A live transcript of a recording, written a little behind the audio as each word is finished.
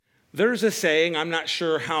There's a saying, I'm not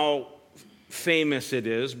sure how famous it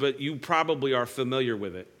is, but you probably are familiar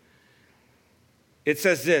with it. It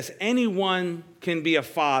says this: anyone can be a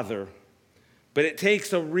father, but it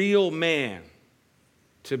takes a real man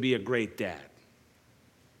to be a great dad.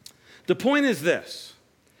 The point is this: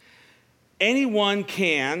 anyone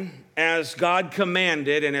can, as God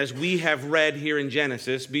commanded and as we have read here in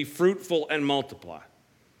Genesis, be fruitful and multiply.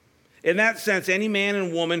 In that sense, any man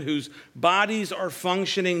and woman whose bodies are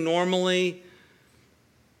functioning normally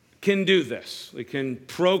can do this. They can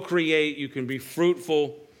procreate, you can be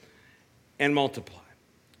fruitful and multiply.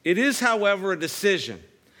 It is, however, a decision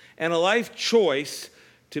and a life choice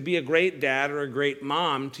to be a great dad or a great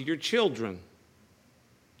mom to your children.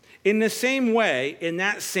 In that same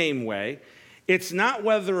way, it's not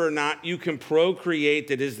whether or not you can procreate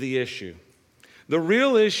that is the issue. The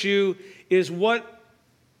real issue is, what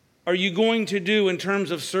are you going to do in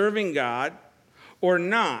terms of serving God or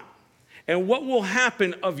not? And what will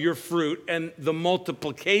happen of your fruit and the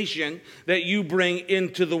multiplication that you bring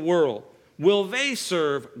into the world? Will they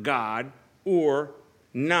serve God or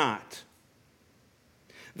not?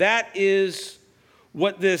 That is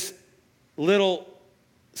what this little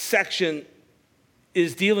section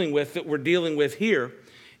is dealing with, that we're dealing with here.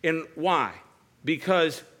 And why?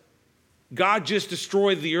 Because God just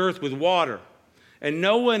destroyed the earth with water. And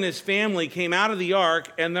Noah and his family came out of the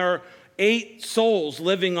ark, and there are 8 souls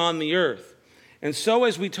living on the earth. And so,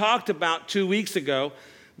 as we talked about 2 weeks ago,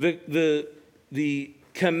 the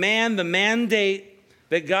command, the mandate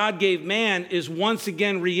that God gave man is once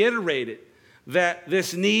again reiterated. That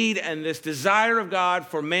this need and this desire of God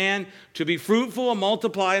for man to be fruitful and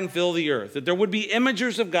multiply and fill the earth. That there would be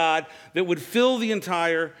imagers of God that would fill the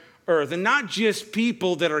entire earth. And not just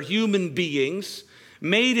people that are human beings,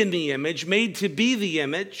 made in the image, made to be the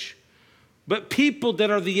image, but people that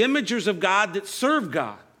are the imagers of God that serve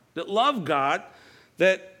God, that love God,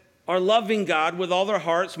 that are loving God with all their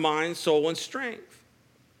hearts, mind, soul, and strength.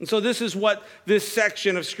 And so this is what this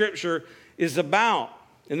section of Scripture is about.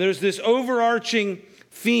 And there's this overarching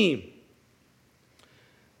theme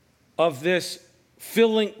of this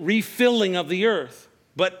refilling of the earth.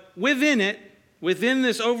 But within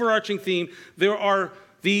this overarching theme, there are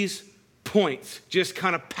these points just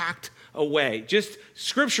kind of packed away. Just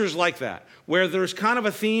scriptures like that, where there's kind of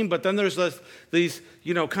a theme, but then there's these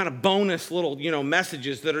kind of bonus little,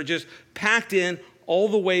 messages that are just packed in all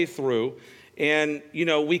the way through. And,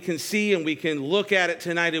 we can see and we can look at it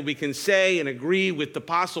tonight, and we can say and agree with the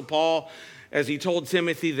Apostle Paul as he told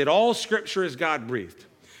Timothy that all Scripture is God-breathed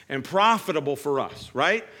and profitable for us,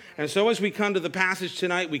 right? And so as we come to the passage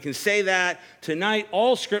tonight, we can say that tonight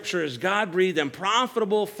all Scripture is God-breathed and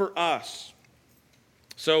profitable for us.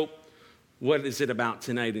 So what is it about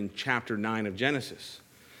tonight in chapter 9 of Genesis?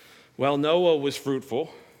 Well, Noah was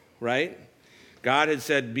fruitful, right? God had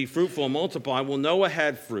said, be fruitful and multiply. Well, Noah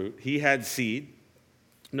had fruit. He had seed.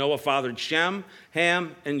 Noah fathered Shem,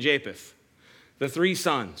 Ham, and Japheth, the 3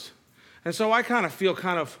 sons. And so I kind of feel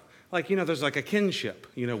like, there's like a kinship,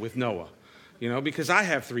 with Noah, because I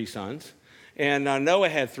have 3 sons, and Noah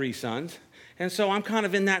had 3 sons. And so I'm kind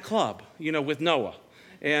of in that club, with Noah.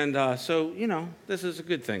 And so, this is a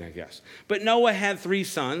good thing, I guess. But Noah had 3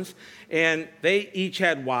 sons, and they each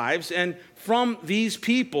had wives. And from these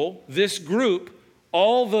people, this group,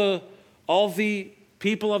 all the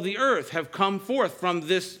people of the earth have come forth from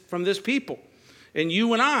this people. And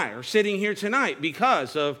you and I are sitting here tonight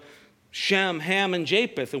because of Shem, Ham, and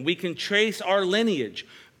Japheth. And we can trace our lineage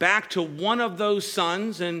back to one of those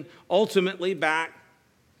sons and ultimately back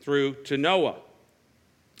through to Noah.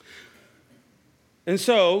 And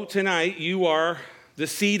so tonight you are the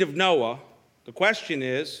seed of Noah. The question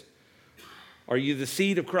is, are you the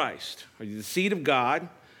seed of Christ? Are you the seed of God?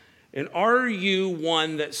 And are you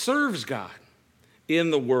one that serves God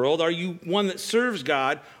in the world? Are you one that serves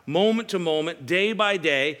God moment to moment, day by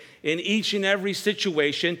day, in each and every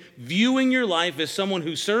situation, viewing your life as someone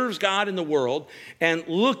who serves God in the world and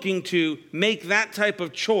looking to make that type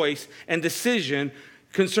of choice and decision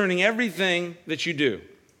concerning everything that you do?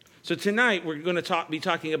 So tonight we're going to be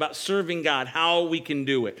talking about serving God, how we can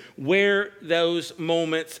do it, where those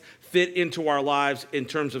moments fit into our lives in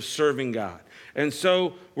terms of serving God. And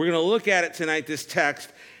so we're going to look at it tonight, this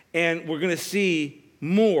text, and we're going to see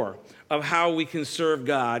more of how we can serve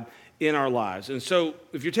God in our lives. And so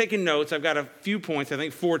if you're taking notes, I've got a few points, I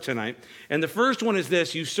think 4 tonight. And the first one is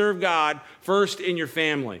this: you serve God first in your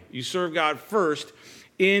family. You serve God first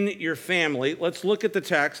in your family. Let's look at the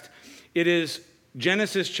text. It is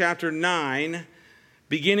Genesis chapter 9,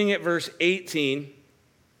 beginning at verse 18.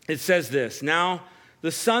 It says this: Now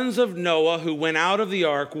the sons of Noah who went out of the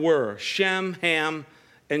ark were Shem, Ham,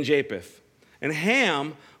 and Japheth. And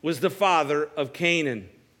Ham was the father of Canaan.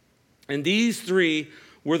 And these three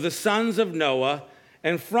were the sons of Noah,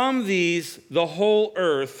 and from these the whole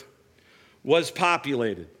earth was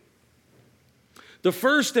populated. The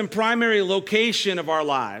first and primary location of our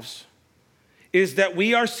lives is that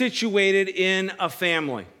we are situated in a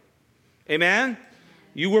family. Amen?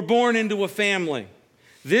 You were born into a family.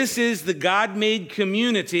 This is the God-made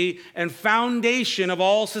community and foundation of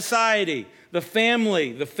all society. The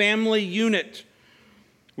family unit.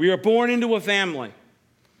 We are born into a family.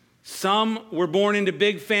 Some were born into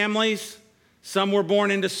big families. Some were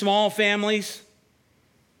born into small families.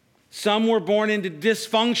 Some were born into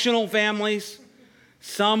dysfunctional families.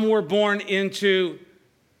 Some were born into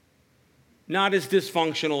not as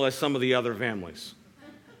dysfunctional as some of the other families.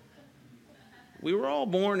 We were all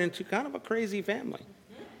born into kind of a crazy family.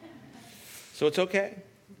 So it's okay.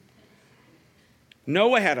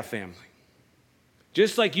 Noah had a family.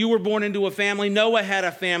 Just like you were born into a family, Noah had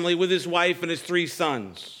a family with his wife and his 3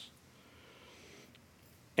 sons.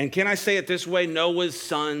 And can I say it this way? Noah's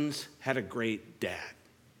sons had a great dad.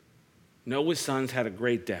 Noah's sons had a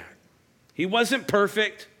great dad. He wasn't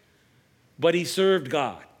perfect, but he served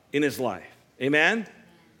God in his life. Amen?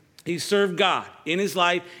 He served God in his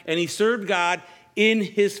life, and he served God in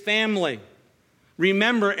his family.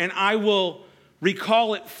 Remember, and I will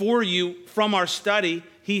recall it for you from our study,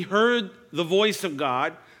 he heard the voice of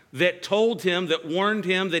God that told him, that warned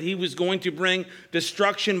him that he was going to bring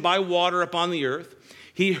destruction by water upon the earth.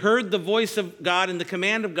 He heard the voice of God and the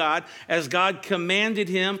command of God as God commanded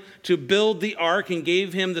him to build the ark and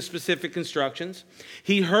gave him the specific instructions.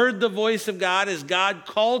 He heard the voice of God as God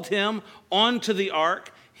called him onto the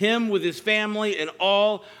ark, him with his family and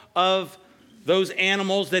all of those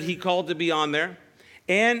animals that he called to be on there.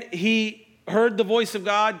 And he heard the voice of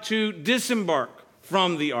God to disembark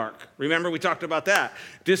from the ark. Remember, we talked about that,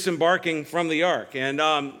 disembarking from the ark. And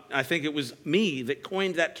I think it was me that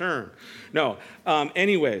coined that term. No,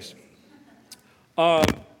 anyways.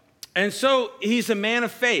 And so he's a man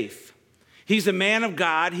of faith. He's a man of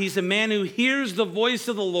God. He's a man who hears the voice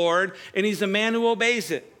of the Lord, and he's a man who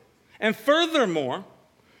obeys it. And furthermore,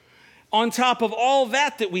 on top of all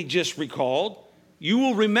that we just recalled, you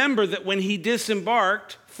will remember that when he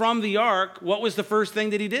disembarked from the ark, what was the first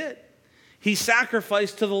thing that he did? He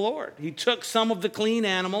sacrificed to the Lord. He took some of the clean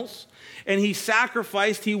animals and he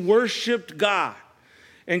sacrificed, he worshiped God.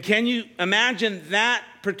 And can you imagine that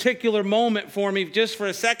particular moment for me just for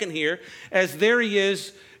a second here, as there he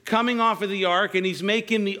is coming off of the ark and he's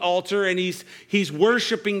making the altar and he's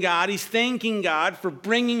worshiping God. He's thanking God for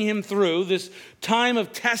bringing him through this time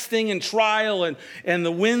of testing and trial and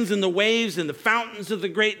the winds and the waves and the fountains of the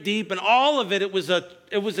great deep and all of it. It was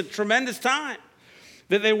a tremendous time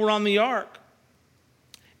that they were on the ark.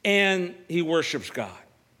 And he worships God.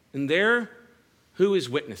 And there, who is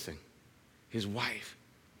witnessing? His wife,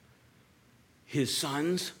 his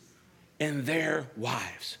sons, and their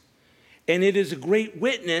wives. And it is a great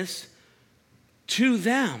witness to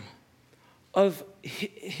them of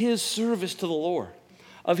his service to the Lord,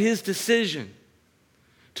 of his decision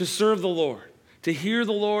to serve the Lord, to hear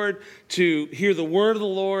the Lord, to hear the word of the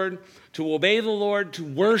Lord, to obey the Lord, to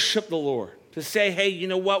worship the Lord, to say, hey, you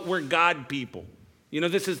know what? We're God people. You know,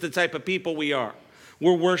 this is the type of people we are.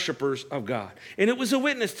 We're worshipers of God. And it was a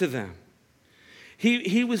witness to them.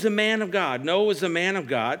 He was a man of God. Noah was a man of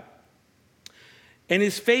God. And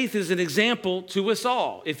his faith is an example to us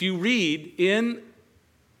all. If you read in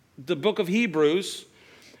the book of Hebrews,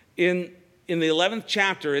 in the 11th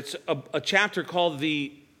chapter, it's a chapter called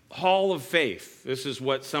the Hall of Faith. This is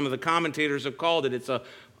what some of the commentators have called it. It's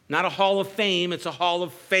not a hall of fame, it's a hall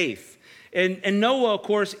of faith. And Noah, of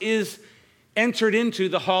course, is entered into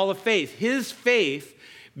the hall of faith. His faith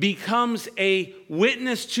becomes a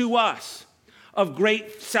witness to us of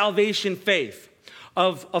great salvation faith,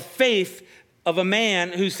 of a faith of a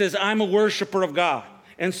man who says, I'm a worshiper of God.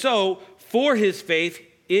 And so, for his faith,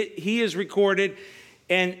 he is recorded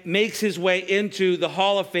and makes his way into the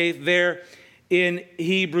hall of faith there in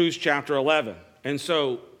Hebrews chapter 11. And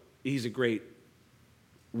so, he's a great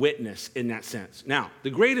witness in that sense. Now,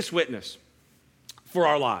 the greatest witness for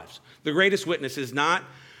our lives, the greatest witness is not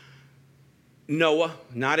Noah,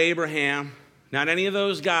 not Abraham, not any of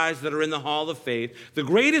those guys that are in the hall of faith. The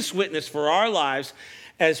greatest witness for our lives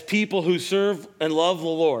as people who serve and love the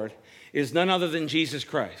Lord is none other than Jesus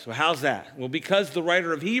Christ. Well, how's that? Well, because the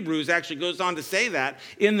writer of Hebrews actually goes on to say that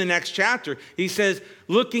in the next chapter. He says,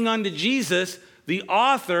 looking unto Jesus, the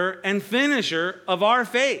author and finisher of our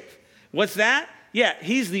faith. What's that? Yeah,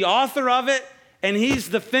 he's the author of it, and he's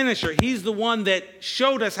the finisher. He's the one that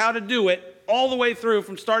showed us how to do it all the way through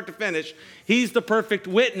from start to finish. He's the perfect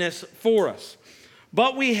witness for us.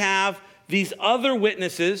 But we have these other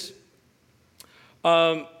witnesses.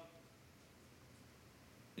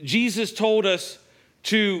 Jesus told us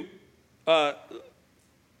to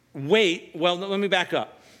wait. Well, let me back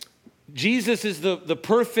up. Jesus is the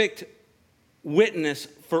perfect witness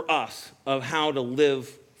for us of how to live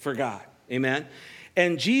for God. Amen?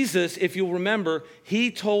 And Jesus, if you'll remember,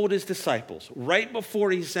 he told his disciples right before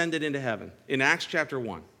he ascended into heaven, in Acts chapter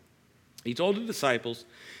 1, he told the disciples,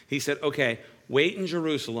 he said, okay, wait in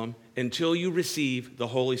Jerusalem until you receive the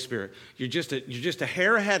Holy Spirit. You're just a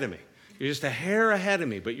hair ahead of me. You're just a hair ahead of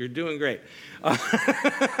me, but you're doing great.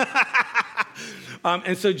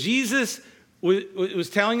 And so Jesus was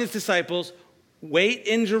telling his disciples, wait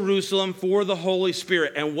in Jerusalem for the Holy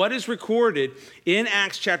Spirit. And what is recorded in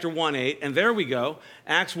Acts chapter 1:8, and there we go,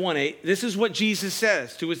 Acts 1:8, this is what Jesus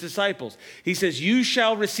says to his disciples. He says, you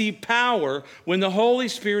shall receive power when the Holy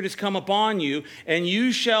Spirit has come upon you, and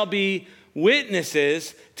you shall be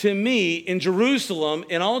witnesses to me in Jerusalem,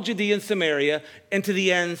 in all Judea and Samaria, and to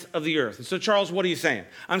the ends of the earth. And so, Charles, what are you saying?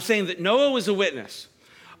 I'm saying that Noah was a witness.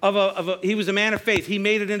 He was a man of faith. He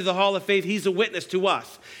made it into the hall of faith. He's a witness to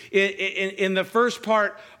us. In the first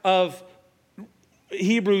part of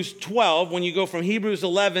Hebrews 12, when you go from Hebrews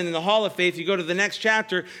 11 in the hall of faith, you go to the next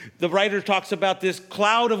chapter, the writer talks about this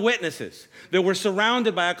cloud of witnesses, that we're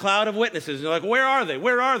surrounded by a cloud of witnesses. And you're like, where are they?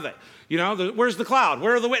 Where are they? You know, where's the cloud?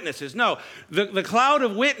 Where are the witnesses? No, the cloud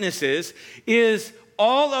of witnesses is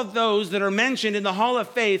all of those that are mentioned in the hall of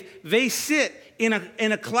faith. They sit in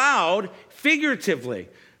a cloud figuratively,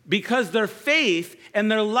 because their faith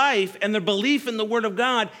and their life and their belief in the Word of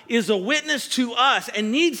God is a witness to us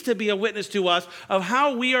and needs to be a witness to us of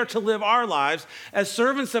how we are to live our lives as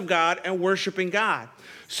servants of God and worshiping God.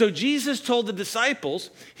 So Jesus told the disciples,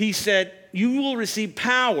 he said, you will receive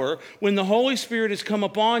power when the Holy Spirit has come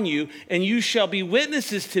upon you, and you shall be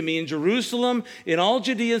witnesses to me in Jerusalem, in all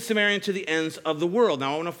Judea and Samaria, and to the ends of the world.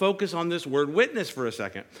 Now I want to focus on this word witness for a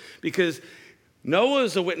second, because Noah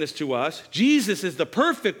is a witness to us. Jesus is the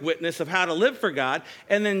perfect witness of how to live for God.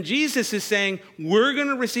 And then Jesus is saying, we're going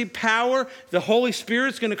to receive power. The Holy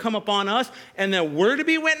Spirit's going to come upon us. And then we're to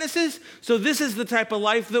be witnesses. So this is the type of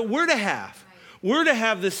life that we're to have. We're to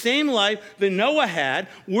have the same life that Noah had.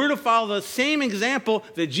 We're to follow the same example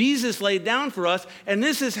that Jesus laid down for us. And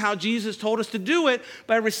this is how Jesus told us to do it,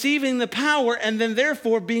 by receiving the power and then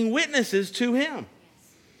therefore being witnesses to him.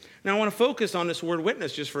 Now I want to focus on this word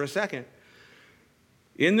witness just for a second.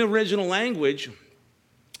 In the original language,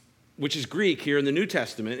 which is Greek here in the New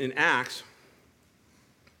Testament, in Acts,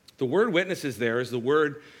 the word witnesses there is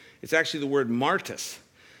it's actually the word martys.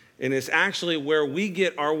 And it's actually where we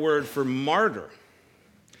get our word for martyr.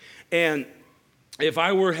 And if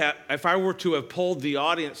I were to have polled the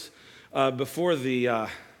audience before the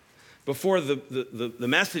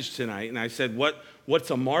message tonight, and I said,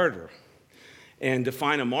 what's a martyr? And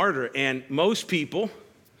define a martyr. And most people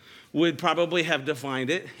would probably have defined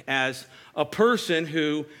it as a person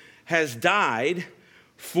who has died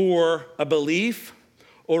for a belief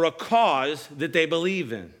or a cause that they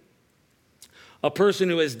believe in. A person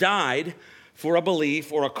who has died for a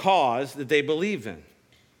belief or a cause that they believe in.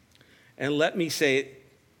 And let me say it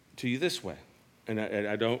to you this way. And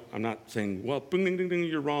I'm not saying, well, ding, ding, ding, ding,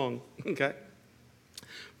 you're wrong, okay?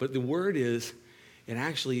 But the word it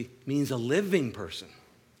actually means a living person.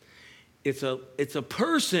 It's a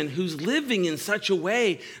person who's living in such a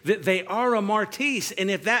way that they are a martys.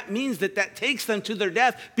 And if that means that takes them to their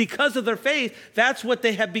death because of their faith, that's what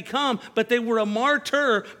they have become. But they were a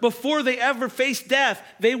martyr before they ever faced death.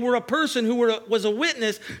 They were a person who was a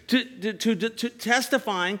witness to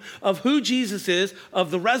testifying of who Jesus is,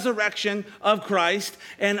 of the resurrection of Christ,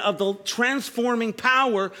 and of the transforming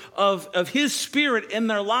power of his Spirit in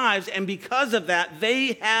their lives. And because of that,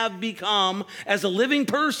 they have become, as a living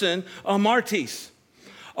person, a martys,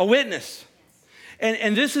 a witness.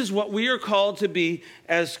 And this is what we are called to be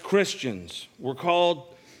as Christians. We're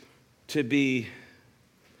called to be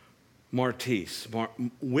martys,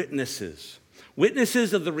 witnesses.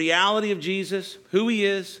 Witnesses of the reality of Jesus, who he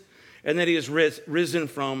is, and that he has risen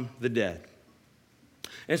from the dead.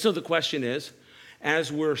 And so the question is,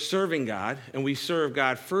 as we're serving God, and we serve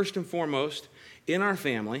God first and foremost in our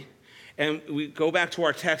family, and we go back to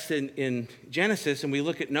our text in Genesis, and we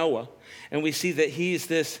look at Noah, and we see that he's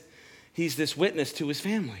this witness to his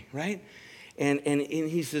family, right? And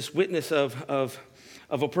he's this witness of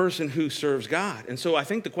a person who serves God. And so I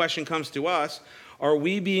think the question comes to us, are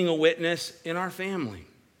we being a witness in our family?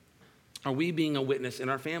 Are we being a witness in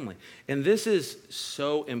our family? And this is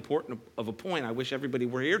so important of a point. I wish everybody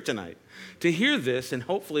were here tonight to hear this, and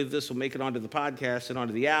hopefully this will make it onto the podcast and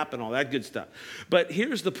onto the app and all that good stuff. But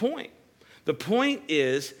here's the point. The point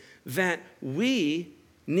is that we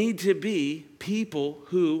need to be people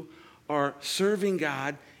who are serving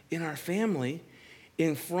God in our family,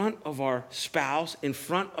 in front of our spouse, in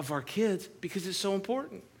front of our kids, because it's so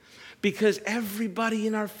important. Because everybody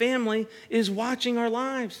in our family is watching our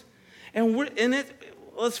lives. And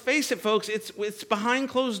let's face it, folks, it's behind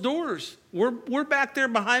closed doors. We're back there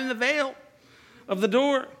behind the veil of the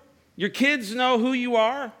door. Your kids know who you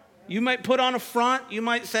are. You might put on a front. You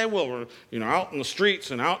might say, well, we're out in the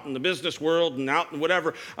streets and out in the business world and out in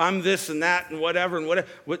whatever. I'm this and that and whatever and whatever.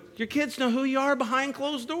 Your kids know who you are behind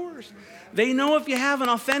closed doors. They know if you have an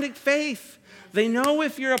authentic faith. They know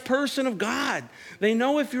if you're a person of God. They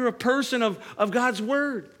know if you're a person of God's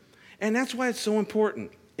word. And that's why it's so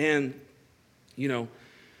important. And, years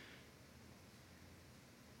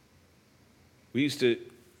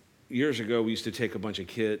ago, we used to take a bunch of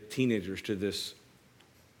teenagers to this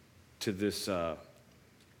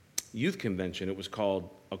youth convention. It was called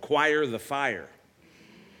Acquire the Fire.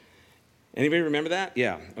 Anybody remember that?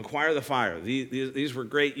 Yeah, Acquire the Fire. These were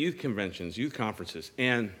great youth conventions, youth conferences.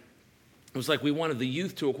 And it was like we wanted the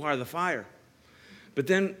youth to acquire the fire. But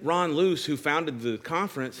then Ron Luce, who founded the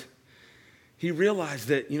conference, he realized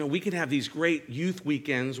that, we could have these great youth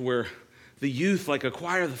weekends where the youth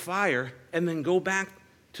acquire the fire and then go back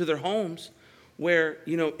to their homes where,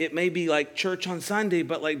 it may be like church on Sunday,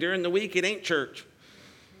 but during the week, it ain't church.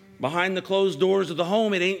 Behind the closed doors of the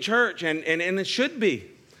home, it ain't church, and it should be.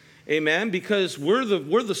 Amen, because we're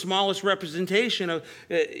the smallest representation of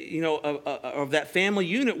that family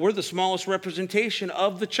unit. We're the smallest representation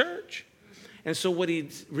of the church. And so what he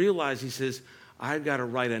realized, he says, I've got to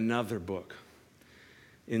write another book.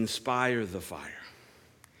 Inspire the Fire.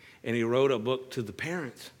 And he wrote a book to the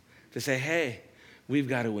parents to say, hey, we've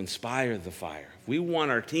got to inspire the fire. If we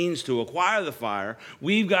want our teens to acquire the fire,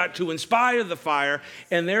 we've got to inspire the fire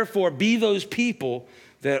and therefore be those people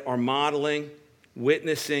that are modeling,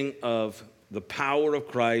 witnessing of the power of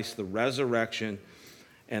Christ, the resurrection,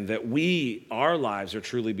 and that our lives are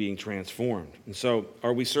truly being transformed. And so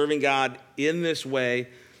are we serving God in this way,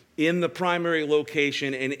 in the primary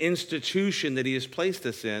location and institution that he has placed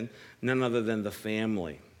us in, none other than the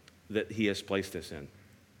family that he has placed us in?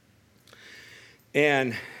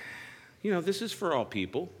 And, this is for all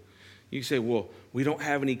people. You say, well, we don't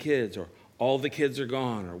have any kids, or all the kids are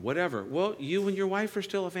gone, or whatever. Well, you and your wife are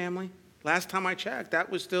still a family. Last time I checked,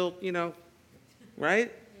 that was still,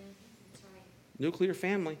 right? Nuclear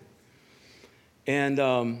family. And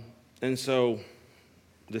so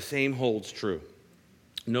the same holds true.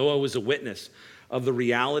 Noah was a witness of the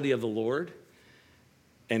reality of the Lord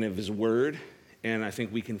and of his word, and I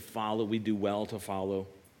think we do well to follow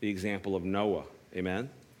the example of Noah,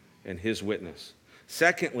 amen, and his witness.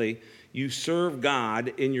 Secondly, you serve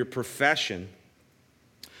God in your profession.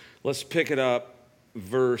 Let's pick it up,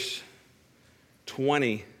 verse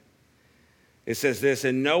 20. It says this,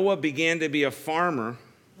 and Noah began to be a farmer,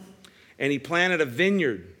 and he planted a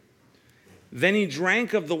vineyard. Then he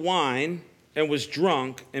drank of the wine and was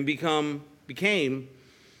drunk and became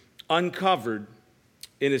uncovered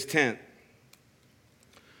in his tent.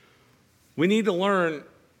 We need to learn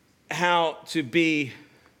how to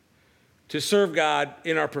serve God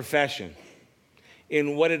in our profession,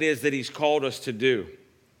 in what it is that he's called us to do.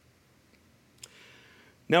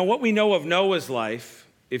 Now, what we know of Noah's life,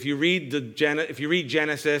 if you read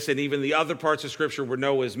Genesis and even the other parts of Scripture where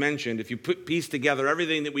Noah is mentioned, if you piece together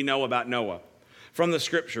everything that we know about Noah from the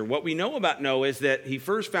Scripture, what we know about Noah is that he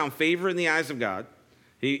first found favor in the eyes of God.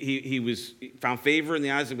 He found favor in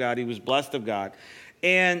the eyes of God. He was blessed of God.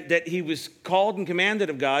 And that he was called and commanded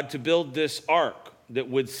of God to build this ark that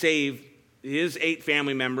would save his 8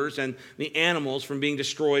 family members and the animals from being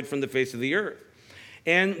destroyed from the face of the earth.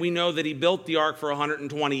 And we know that he built the ark for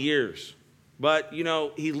 120 years. But,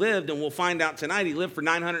 he lived, and we'll find out tonight, he lived for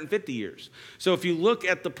 950 years. So if you look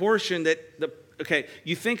at the portion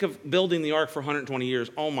you think of building the ark for 120 years.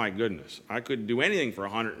 Oh, my goodness. I couldn't do anything for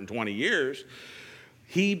 120 years.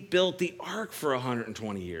 He built the ark for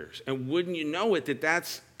 120 years. And wouldn't you know it,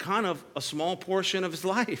 that's kind of a small portion of his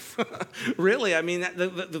life. Really,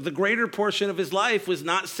 the greater portion of his life was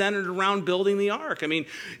not centered around building the ark.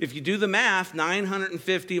 If you do the math,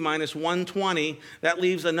 950 minus 120, that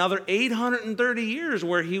leaves another 830 years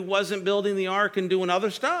where he wasn't building the ark and doing other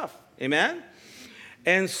stuff. Amen?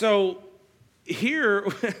 And so here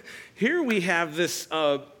we have this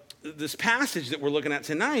this passage that we're looking at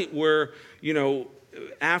tonight where,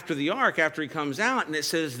 after the ark, after he comes out, and it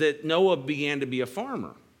says that Noah began to be a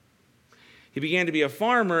farmer. He began to be a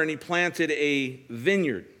farmer and he planted a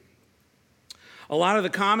vineyard. A lot of the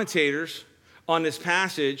commentators on this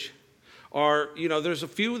passage are, there's a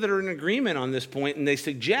few that are in agreement on this point, and they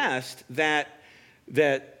suggest that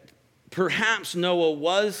perhaps Noah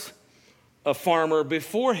was a farmer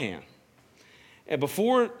beforehand. And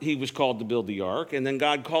before he was called to build the ark, and then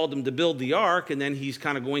God called him to build the ark, and then he's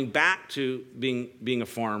kind of going back to being a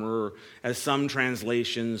farmer, or as some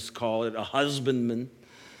translations call it, a husbandman,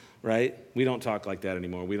 right? We don't talk like that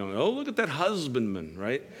anymore. We don't, look at that husbandman,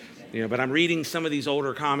 right? But I'm reading some of these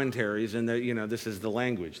older commentaries, and this is the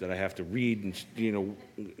language that I have to read and,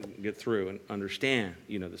 get through and understand,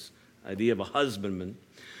 this idea of a husbandman.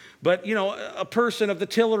 But, a person of the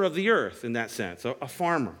tiller of the earth in that sense, a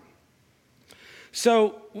farmer.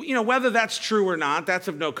 So, whether that's true or not, that's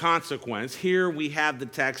of no consequence. Here we have the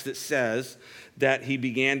text that says that he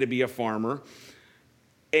began to be a farmer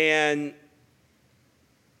and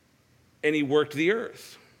he worked the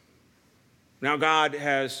earth. Now God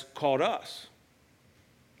has called us.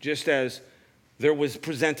 Just as there was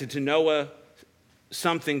presented to Noah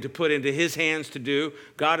something to put into his hands to do,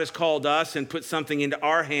 God has called us and put something into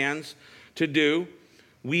our hands to do.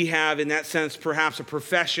 We have, in that sense, perhaps a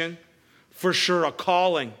profession, for sure a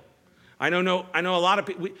calling. I know a lot of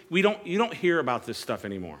people, you don't hear about this stuff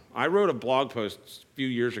anymore. I wrote a blog post a few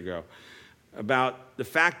years ago about the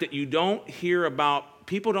fact that you don't hear about,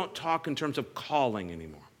 people don't talk in terms of calling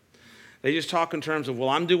anymore. They just talk in terms of, well,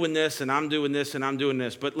 I'm doing this and I'm doing this and I'm doing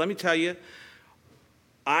this. But let me tell you,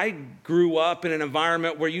 I grew up in an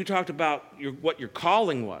environment where you talked about what your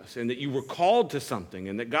calling was, and that you were called to something,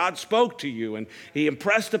 and that God spoke to you and he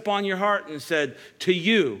impressed upon your heart and said to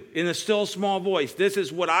you in a still small voice, this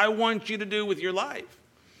is what I want you to do with your life.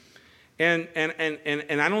 And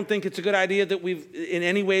I don't think it's a good idea that in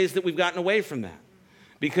any ways that we've gotten away from that,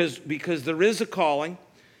 because there is a calling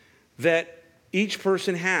that each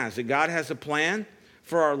person has, that God has a plan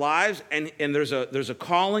for our lives, and there's a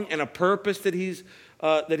calling and a purpose that he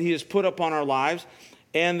has put upon our lives,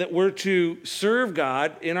 and that we're to serve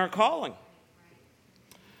God in our calling.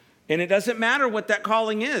 And it doesn't matter what that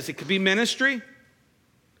calling is. It could be ministry,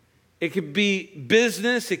 it could be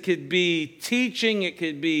business, it could be teaching, it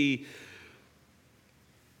could be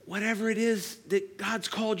whatever it is that God's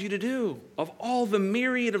called you to do, of all the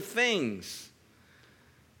myriad of things.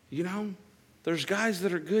 There's guys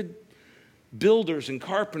that are good builders and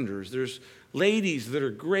carpenters. There's ladies that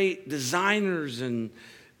are great designers. And,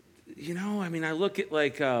 I look at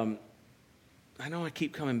I know I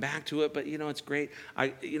keep coming back to it, but, it's great.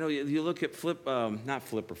 You look at not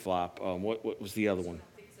Flip or Flop. What was the other one?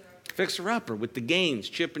 Fixer Upper with the Gaines,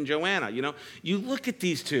 Chip and Joanna. You look at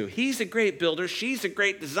these two. He's a great builder. She's a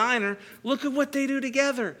great designer. Look at what they do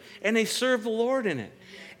together. And they serve the Lord in it.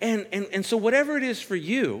 And so whatever it is for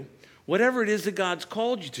you, whatever it is that God's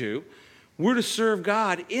called you to, we're to serve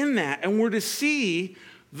God in that, and we're to see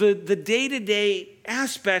the day-to-day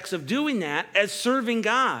aspects of doing that as serving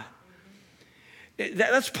God.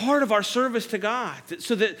 That's part of our service to God.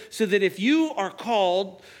 So that if you are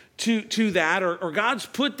called to that, or God's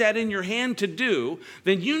put that in your hand to do,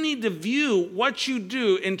 then you need to view what you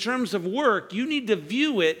do in terms of work. You need to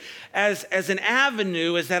view it as an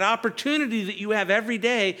avenue, as that opportunity that you have every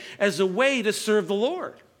day, as a way to serve the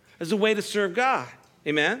Lord, as a way to serve God.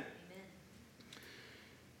 Amen?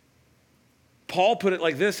 Paul put it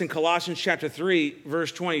like this in Colossians chapter 3,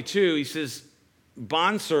 verse 22. He says,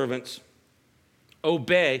 bondservants,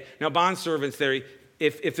 obey. Now, bondservants there,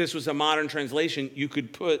 if this was a modern translation, you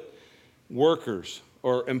could put workers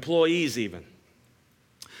or employees even.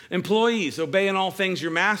 Employees, obey in all things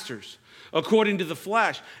your masters, according to the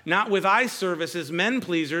flesh, not with eye service as men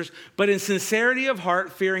pleasers, but in sincerity of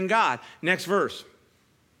heart, fearing God. Next verse.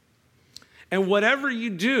 And whatever you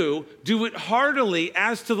do, do it heartily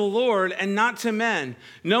as to the Lord and not to men,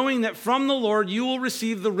 knowing that from the Lord you will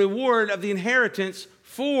receive the reward of the inheritance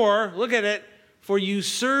for, look at it, for you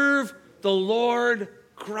serve the Lord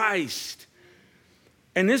Christ.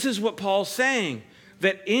 And this is what Paul's saying,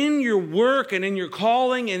 that in your work and in your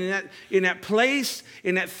calling and in that place,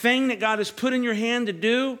 in that thing that God has put in your hand to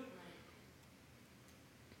do,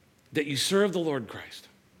 that you serve the Lord Christ.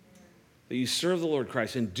 That you serve the Lord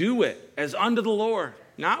Christ and do it as unto the Lord,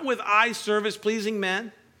 not with eye service pleasing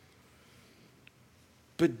men,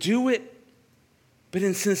 but do it, but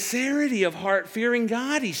in sincerity of heart, fearing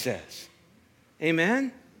God, he says.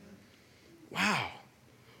 Amen? Wow.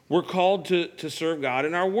 We're called to serve God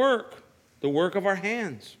in our work, the work of our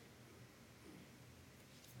hands.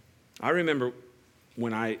 I remember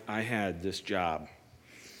when I had this job,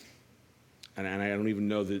 and I don't even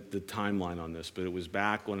know the timeline on this, but it was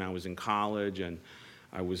back when I was in college, and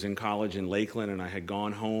I was in college in Lakeland, and I had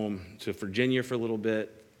gone home to Virginia for a little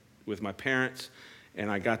bit with my parents,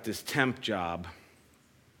 and I got this temp job.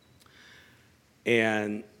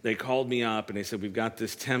 And they called me up, and they said, we've got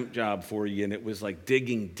this temp job for you, and it was like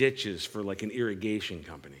digging ditches for like an irrigation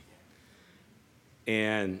company.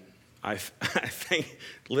 And I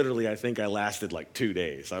think I lasted like 2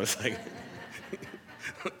 days. I was like,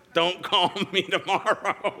 don't call me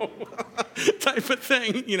tomorrow type of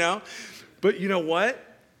thing, you know. But you know what?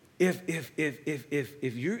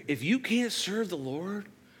 If you can't serve the Lord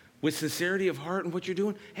with sincerity of heart in what you're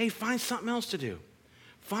doing, hey, find something else to do.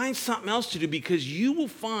 Find something else to do, because you will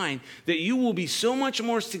find that you will be so much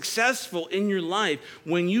more successful in your life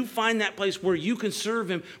when you find that place where you can serve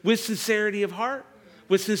Him with sincerity of heart,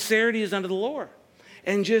 with sincerity as unto the Lord,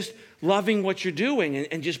 and just loving what you're doing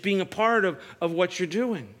and just being a part of what you're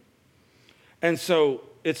doing. And so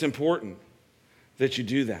it's important that you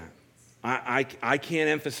do that. I can't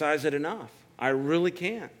emphasize it enough. I really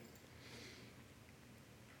can't.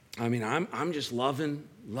 I mean, I'm just loving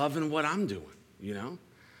what I'm doing, you know.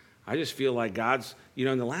 I just feel like God's, you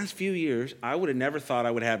know, in the last few years, I would have never thought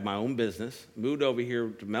I would have my own business. Moved over here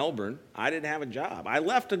to Melbourne. I didn't have a job. I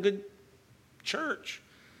left a good church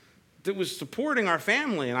that was supporting our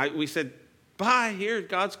family, and we said, bye, here,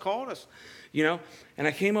 God's called us, you know. And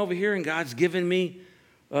I came over here, and God's given me,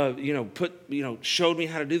 showed me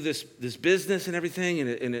how to do this business and everything,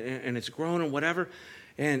 and it's grown and whatever.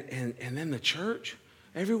 And then the church,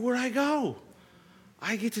 everywhere I go,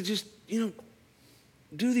 I get to just, you know,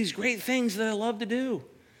 do these great things that I love to do,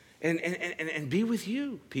 and be with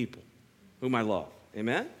you people whom I love.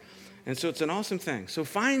 Amen? And so it's an awesome thing. So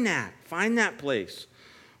find that place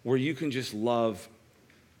where you can just love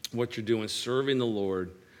what you're doing, serving the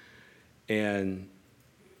Lord, and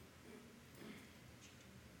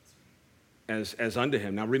as unto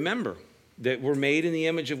Him. Now remember that we're made in the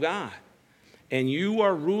image of God, and you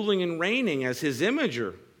are ruling and reigning as His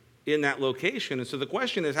imager in that location. And so the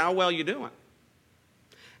question is, how well are you doing?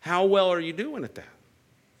 How well are you doing at that?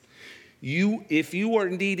 If you are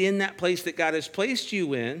indeed in that place that God has placed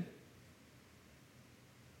you in,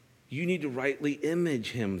 you need to rightly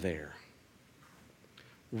image Him there.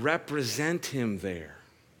 Represent Him there.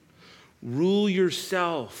 Rule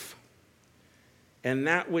yourself and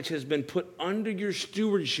that which has been put under your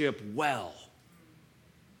stewardship well,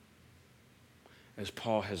 as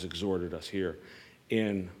Paul has exhorted us here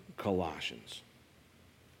in Colossians.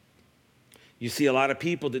 You see a lot of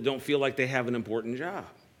people that don't feel like they have an important job.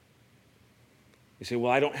 You say,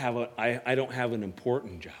 well, I don't have an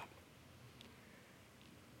important job.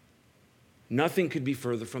 Nothing could be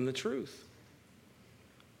further from the truth.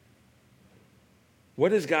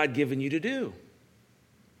 What has God given you to do?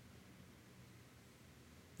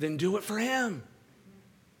 Then do it for Him.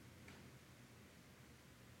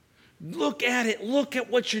 Look at it. Look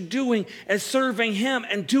at what you're doing as serving Him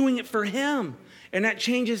and doing it for Him. And that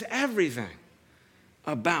changes everything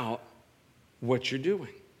about what you're doing.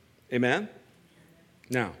 Amen?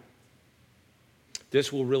 Now,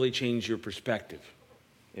 this will really change your perspective.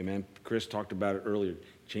 Amen? Chris talked about it earlier.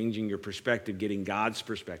 Changing your perspective, getting God's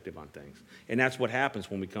perspective on things. And that's what happens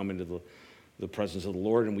when we come into the presence of the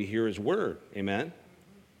Lord and we hear His word. Amen?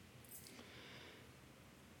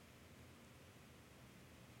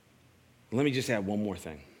 Let me just add one more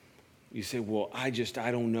thing. You say, well, I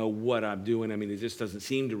don't know what I'm doing. I mean, it just doesn't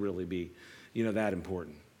seem to really be, that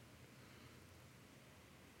important.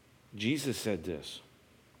 Jesus said this: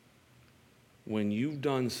 when you've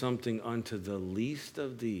done something unto the least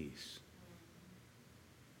of these,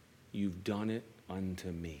 you've done it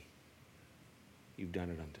unto me. You've done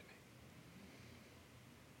it unto me.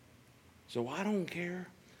 So I don't care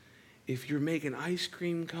if you're making ice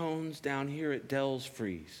cream cones down here at Dell's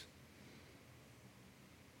Freeze.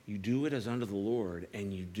 You do it as unto the Lord,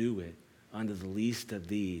 and you do it unto the least of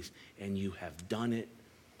these, and you have done it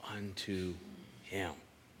unto Him.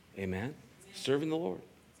 Amen? Serving the Lord.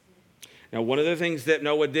 Now, one of the things that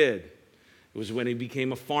Noah did was when he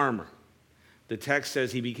became a farmer. The text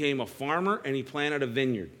says he became a farmer and he planted a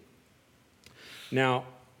vineyard. Now,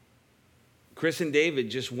 Chris and David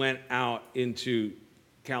just went out into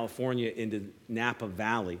California, into Napa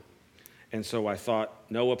Valley. And so I thought,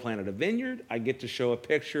 Noah planted a vineyard. I get to show a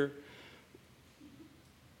picture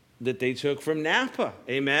that they took from Napa.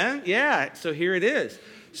 Amen? Yeah, so here it is.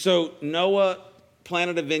 So Noah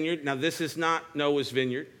planted a vineyard. Now, this is not Noah's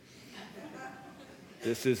vineyard.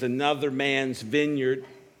 This is another man's vineyard.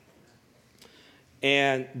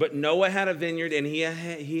 But Noah had a vineyard, and he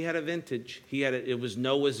had a vintage. It was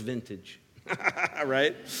Noah's vintage,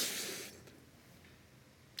 right?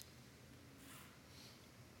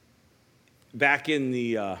 Back in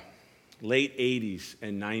the late 80s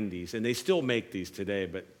and 90s, and they still make these today,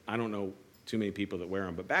 but I don't know too many people that wear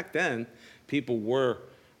them. But back then, people were,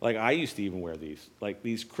 like I used to even wear these, like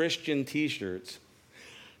these Christian T-shirts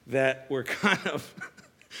that were kind of,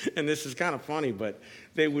 and this is kind of funny, but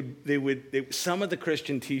some of the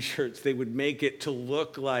Christian T-shirts, they would make it to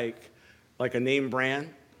look like a name brand,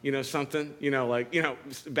 something,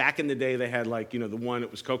 back in the day they had the one that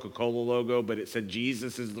was Coca-Cola logo, but it said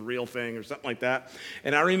Jesus is the real thing or something like that.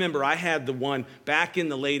 And I remember I had the one back in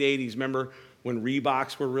the late 80s, remember when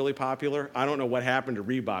Reeboks were really popular? I don't know what happened to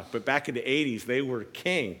Reebok, but back in the 80s, they were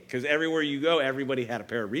king, because everywhere you go, everybody had a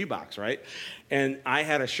pair of Reeboks, right? And I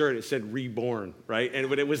had a shirt that said Reborn, right?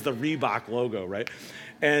 But it was the Reebok logo, right?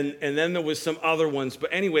 And then there was some other ones.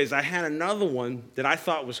 But anyways, I had another one that I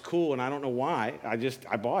thought was cool, and I don't know why.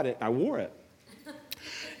 I bought it, and I wore it.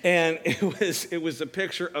 And it was a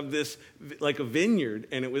picture of this, like a vineyard,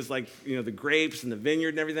 and it was like, the grapes and the vineyard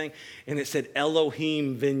and everything, and it said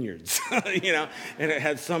Elohim Vineyards, and it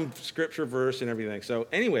had some scripture verse and everything. So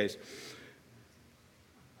anyways,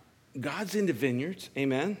 God's into vineyards,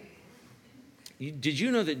 amen? Did you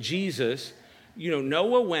know that Jesus,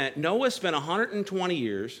 Noah spent 120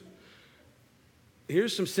 years.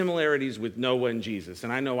 Here's some similarities with Noah and Jesus,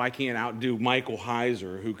 and I know I can't outdo Michael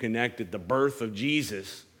Heiser, who connected the birth of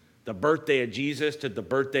Jesus, the birthday of Jesus, to the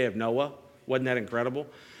birthday of Noah. Wasn't that incredible?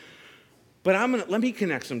 But let me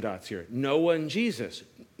connect some dots here. Noah and Jesus.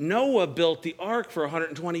 Noah built the ark for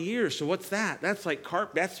 120 years. So what's that? That's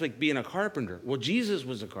like being a carpenter. Well, Jesus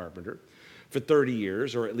was a carpenter for 30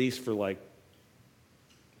 years, or at least for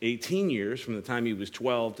 18 years, from the time he was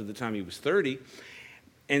 12 to the time he was 30.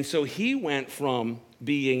 And so he went from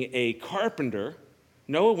being a carpenter,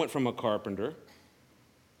 Noah went from a carpenter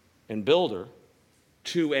and builder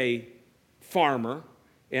to a farmer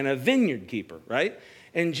and a vineyard keeper, right?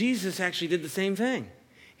 And Jesus actually did the same thing.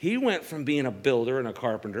 He went from being a builder and a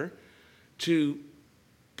carpenter to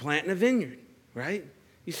planting a vineyard, right?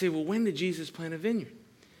 You say, well, when did Jesus plant a vineyard?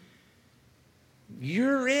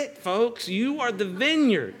 You're it, folks. You are the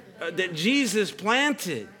vineyard that Jesus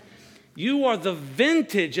planted. You are the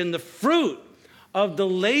vintage and the fruit of the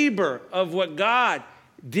labor of what God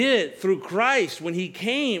did through Christ when he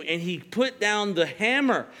came and he put down the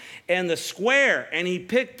hammer and the square, and he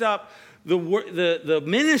picked up the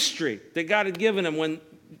ministry that God had given him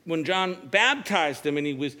when John baptized him, and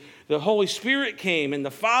the Holy Spirit came and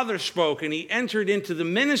the Father spoke, and he entered into the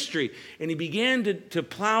ministry, and he began to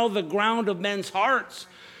plow the ground of men's hearts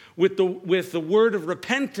with the word of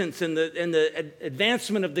repentance and the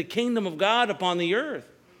advancement of the kingdom of God upon the earth.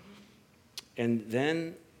 And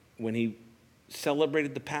then when he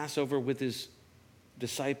celebrated the Passover with his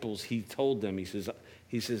disciples, he told them, he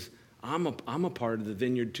says, I'm a part of the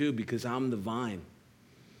vineyard too, because I'm the vine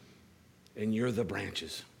and you're the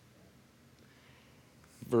branches.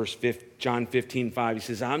 John 15:5, he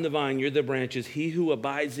says, I'm the vine, you're the branches. He who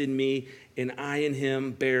abides in me and I in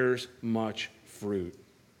him bears much fruit.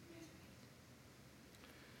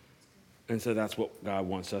 And so that's what God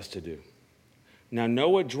wants us to do. Now,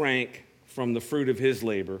 Noah drank from the fruit of his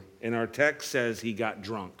labor, and our text says he got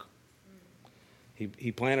drunk.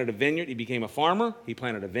 He planted a vineyard. He became a farmer. He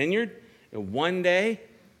planted a vineyard. And one day,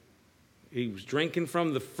 he was drinking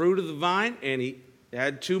from the fruit of the vine, and he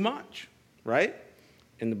had too much, right?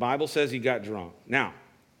 And the Bible says he got drunk. Now,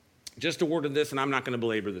 just a word of this, and I'm not going to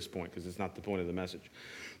belabor this point because it's not the point of the message.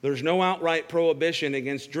 There's no outright prohibition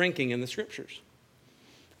against drinking in the Scriptures.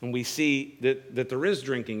 And we see that there is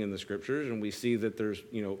drinking in the Scriptures, and we see that there's,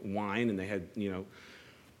 wine, and they had,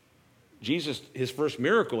 Jesus, his first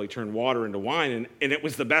miracle, he turned water into wine, and it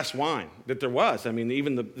was the best wine that there was. I mean,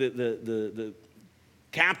 even the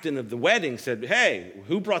captain of the wedding said, hey,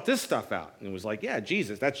 who brought this stuff out? And it was like, yeah,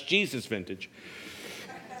 Jesus. That's Jesus' vintage.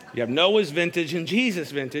 You have Noah's vintage and Jesus'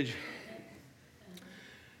 vintage.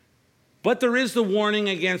 But there is the warning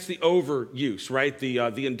against the overuse, right?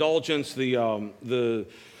 The indulgence, the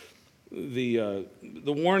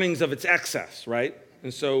warnings of its excess, right?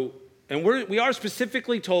 And we are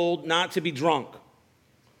specifically told not to be drunk.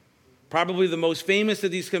 Probably the most famous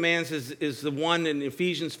of these commands is the one in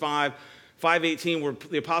Ephesians 5:18, where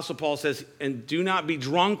the Apostle Paul says, and do not be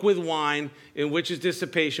drunk with wine, in which is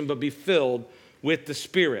dissipation, but be filled with the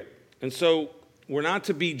Spirit. And so we're not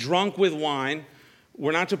to be drunk with wine.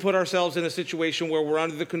 We're not to put ourselves in a situation where we're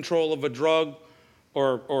under the control of a drug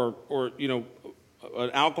or an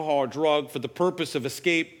alcohol or drug for the purpose of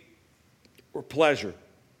escape or pleasure.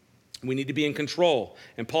 We need to be in control.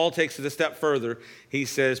 And Paul takes it a step further. He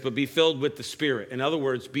says, but be filled with the Spirit. In other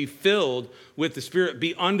words, be filled with the Spirit.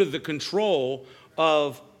 Be under the control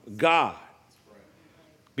of God.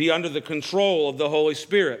 Be under the control of the Holy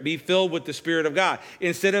Spirit. Be filled with the Spirit of God.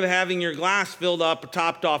 Instead of having your glass filled up,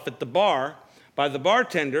 topped off at the bar by the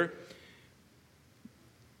bartender,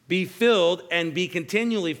 be filled and be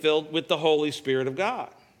continually filled with the Holy Spirit of God.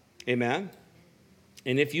 Amen?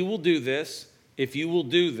 And if you will do this,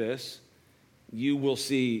 you will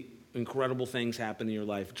see incredible things happen in your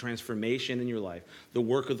life, transformation in your life, the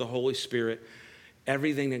work of the Holy Spirit,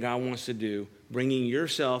 everything that God wants to do, bringing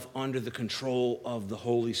yourself under the control of the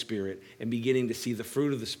Holy Spirit and beginning to see the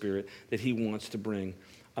fruit of the Spirit that he wants to bring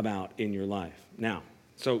about in your life. Now,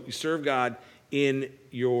 so you serve God in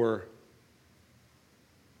your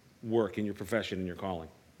work, in your profession, in your calling.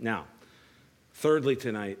 Now, thirdly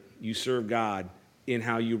tonight, you serve God in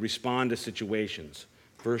how you respond to situations.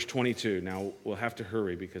 Verse 22. Now, we'll have to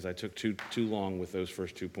hurry because I took too long with those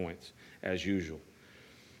first 2 points, as usual.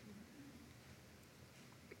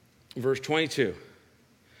 Verse 22.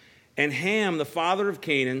 And Ham, the father of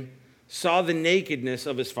Canaan, saw the nakedness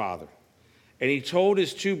of his father, and he told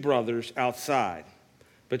his 2 brothers outside.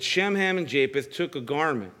 But Shem, Ham, and Japheth took a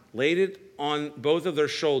garment, laid it on both of their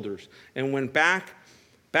shoulders, and went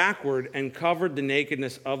backward and covered the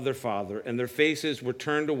nakedness of their father, and their faces were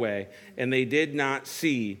turned away, and they did not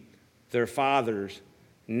see their father's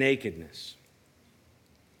nakedness.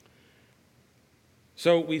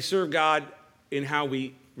 So we serve God in how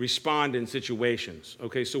we respond in situations.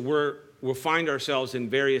 Okay, so we'll find ourselves in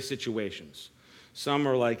various situations. Some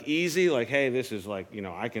are like easy, like, hey, this is like,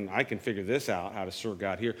 I can figure this out, how to serve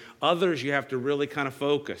God here. Others, you have to really kind of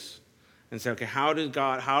focus and say, okay, how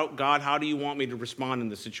do you want me to respond in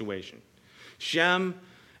this situation? Shem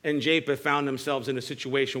and Japheth found themselves in a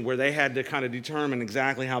situation where they had to kind of determine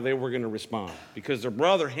exactly how they were going to respond because their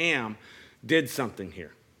brother Ham did something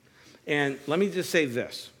here. And let me just say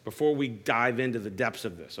this before we dive into the depths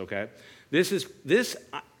of this, okay? This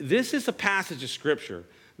is a passage of Scripture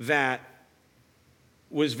that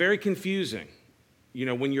was very confusing,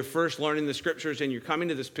 when you're first learning the Scriptures and you're coming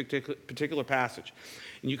to this particular passage.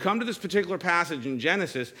 And you come to this particular passage in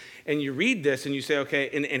Genesis, and you read this, and you say, okay,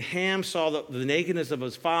 and Ham saw the nakedness of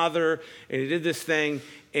his father, and he did this thing,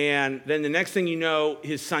 and then the next thing you know,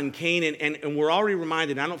 his son Canaan, and we're already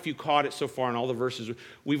reminded, I don't know if you caught it so far in all the verses,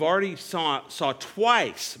 we've already saw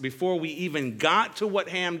twice, before we even got to what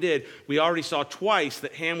Ham did, we already saw twice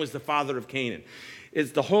that Ham was the father of Canaan.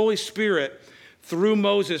 It's the Holy Spirit, through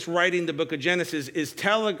Moses writing the book of Genesis, is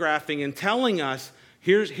telegraphing and telling us,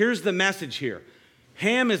 here's the message here.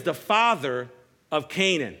 Ham is the father of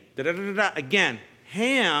Canaan. Again,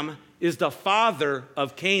 Ham is the father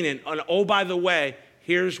of Canaan. And oh, by the way,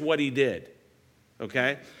 here's what he did.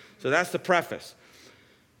 Okay? So that's the preface.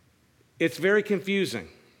 It's very confusing,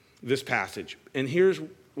 this passage. And here's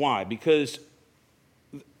why. Because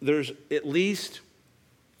there's at least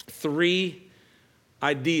 3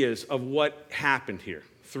 ideas of what happened here.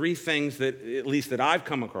 3 things that, at least that I've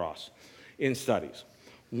come across in studies.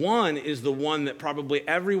 One is the one that probably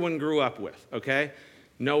everyone grew up with, okay?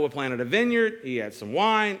 Noah planted a vineyard, he had some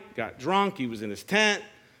wine, got drunk, he was in his tent,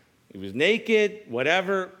 he was naked,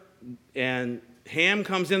 whatever, and Ham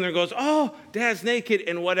comes in there and goes, oh, Dad's naked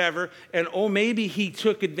and whatever, and maybe he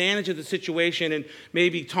took advantage of the situation and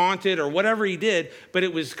maybe taunted or whatever he did, but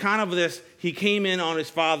it was kind of this, he came in on his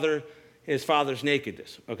father's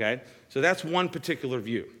nakedness, okay? So that's one particular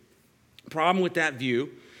view. Problem with that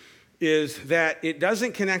view is that it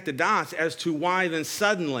doesn't connect the dots as to why then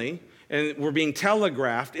suddenly, and we're being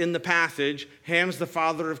telegraphed in the passage, Ham's the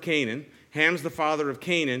father of Canaan. Ham's the father of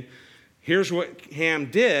Canaan. Here's what Ham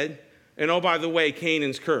did, and oh, by the way,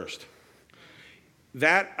 Canaan's cursed.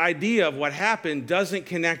 That idea of what happened doesn't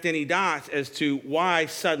connect any dots as to why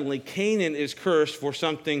suddenly Canaan is cursed for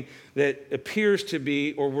something that appears to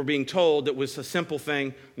be, or we're being told, that was a simple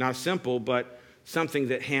thing, not simple, but something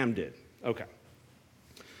that Ham did. Okay.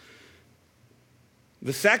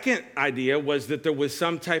 The second idea was that there was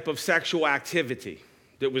some type of sexual activity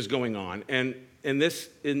that was going on, and this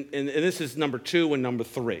is number 2 and number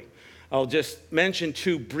 3. I'll just mention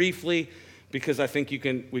 2 briefly because I think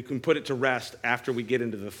we can put it to rest after we get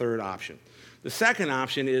into the third option. The second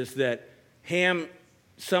option is that Ham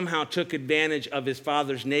somehow took advantage of his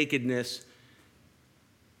father's nakedness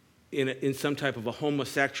in some type of a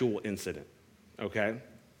homosexual incident, okay?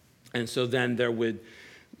 And so then there would,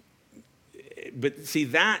 but see,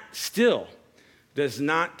 that still does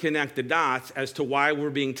not connect the dots as to why we're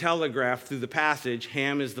being telegraphed through the passage.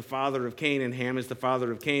 Ham is the father of Canaan. Ham is the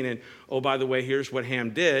father of Canaan. Oh, by the way, here's what Ham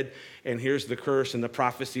did, and here's the curse and the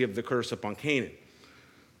prophecy of the curse upon Canaan.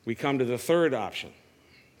 We come to the third option,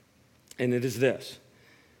 and it is this.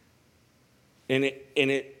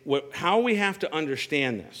 How we have to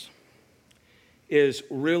understand this is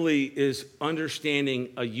understanding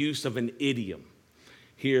a use of an idiom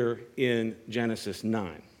here in Genesis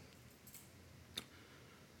 9.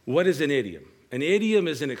 What is an idiom? An idiom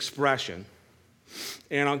is an expression,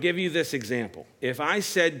 and I'll give you this example. If I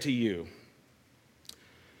said to you,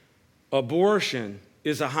 abortion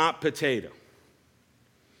is a hot potato.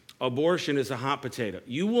 Abortion is a hot potato.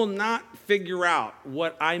 You will not figure out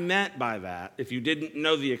what I meant by that if you didn't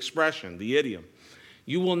know the expression, the idiom.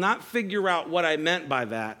 You will not figure out what I meant by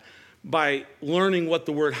that by learning what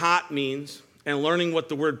the word hot means and learning what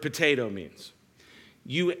the word potato means.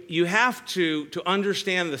 You have to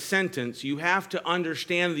understand the sentence, you have to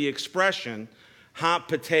understand the expression hot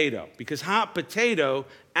potato, because hot potato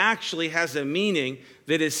actually has a meaning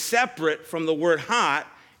that is separate from the word hot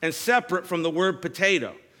and separate from the word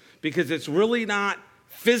potato, because it's really not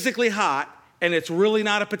physically hot and it's really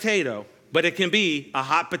not a potato, but it can be a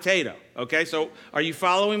hot potato. Okay, so are you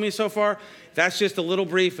following me so far? That's just a little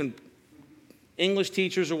brief, and English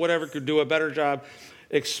teachers or whatever could do a better job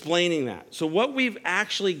explaining that. So what we've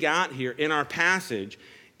actually got here in our passage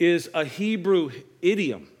is a Hebrew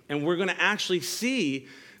idiom. And we're going to actually see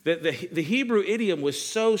that the Hebrew idiom was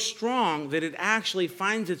so strong that it actually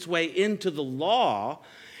finds its way into the law.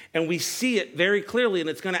 And we see it very clearly. And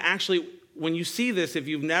it's going to actually, when you see this, if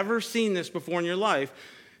you've never seen this before in your life,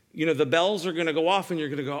 you know, the bells are going to go off and you're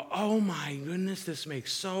going to go, oh my goodness, this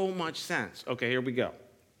makes so much sense. Okay, here we go.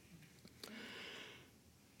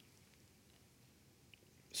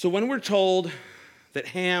 So when we're told that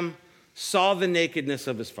Ham saw the nakedness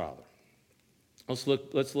of his father, let's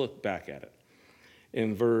look back at it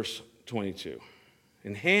in verse 22.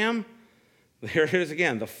 And Ham, there it is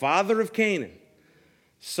again, the father of Canaan,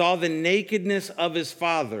 saw the nakedness of his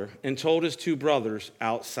father and told his two brothers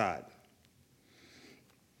outside.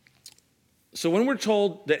 So when we're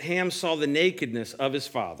told that Ham saw the nakedness of his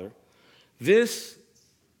father, this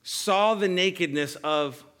saw the nakedness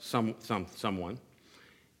of someone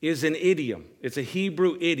is an idiom. It's a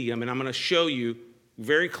Hebrew idiom, and I'm going to show you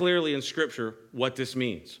very clearly in Scripture what this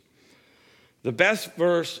means. The best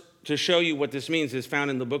verse to show you what this means is found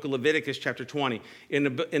in the book of Leviticus, chapter 20. In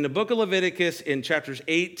the book of Leviticus, in chapters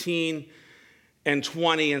 18 and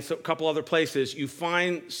 20, and a couple other places, you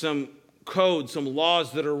find some codes, some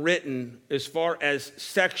laws that are written as far as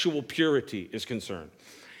sexual purity is concerned.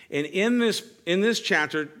 And in this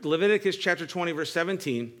chapter, Leviticus chapter 20, verse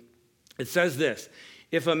 17, it says this: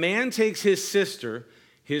 if a man takes his sister,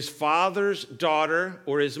 his father's daughter,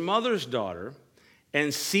 or his mother's daughter,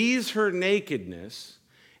 and sees her nakedness,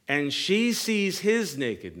 and she sees his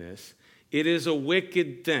nakedness, it is a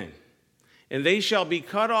wicked thing. And they shall be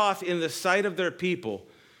cut off in the sight of their people.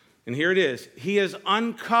 And here it is: he has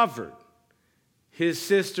uncovered his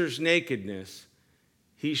sister's nakedness,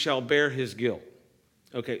 he shall bear his guilt.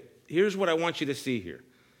 Okay, here's what I want you to see here.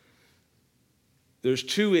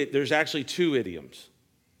 There's actually two idioms.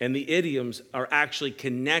 And the idioms are actually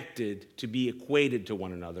connected to be equated to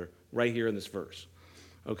one another right here in this verse.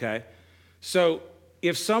 Okay? So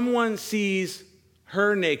if someone sees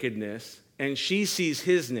her nakedness and she sees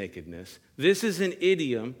his nakedness, this is an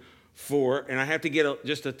idiom for, and I have to get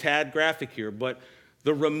just a tad graphic here, but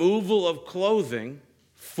the removal of clothing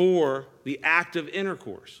for the act of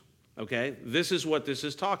intercourse. Okay? This is what this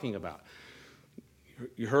is talking about.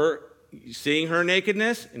 Her seeing her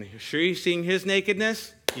nakedness and she seeing his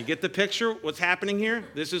nakedness. You get the picture? What's happening here?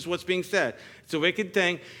 This is what's being said. It's a wicked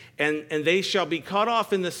thing. And they shall be cut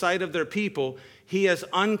off in the sight of their people. He has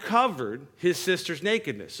uncovered his sister's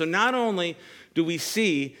nakedness. So not only do we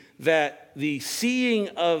see that the seeing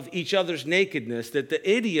of each other's nakedness, that the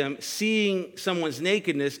idiom seeing someone's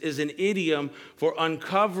nakedness is an idiom for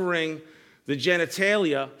uncovering the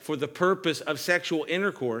genitalia for the purpose of sexual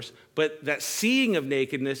intercourse, but that seeing of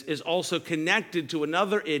nakedness is also connected to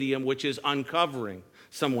another idiom, which is uncovering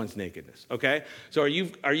someone's nakedness. Okay? So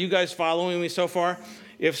are you guys following me so far?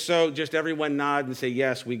 If so, just everyone nod and say,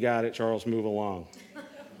 yes, we got it, Charles, move along.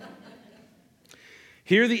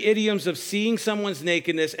 Here the idioms of seeing someone's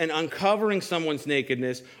nakedness and uncovering someone's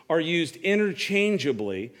nakedness are used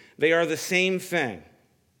interchangeably. They are the same thing.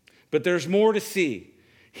 But there's more to see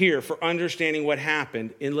here for understanding what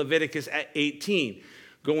happened in Leviticus 18.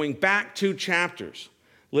 Going back 2 chapters,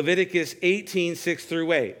 Leviticus 18, 6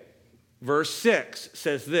 through 8. Verse 6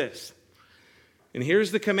 says this: And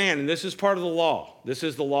here's the command, and this is part of the law. This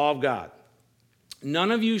is the law of God.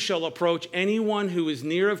 None of you shall approach anyone who is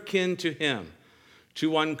near of kin to him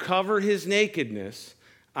to uncover his nakedness.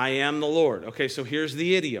 I am the Lord. Okay, so here's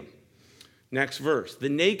the idiom. Next verse. The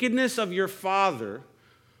nakedness of your father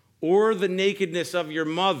or the nakedness of your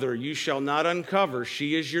mother you shall not uncover.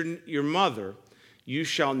 She is your mother. You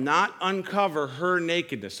shall not uncover her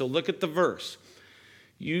nakedness. So look at the verse.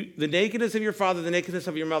 The nakedness of your father, the nakedness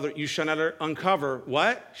of your mother, you shall not uncover.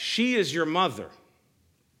 What? She is your mother.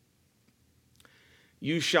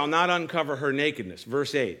 You shall not uncover her nakedness.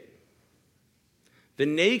 Verse 8. The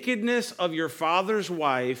nakedness of your father's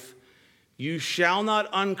wife you shall not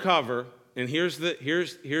uncover. And here's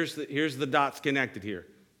the dots connected here.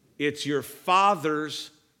 It's your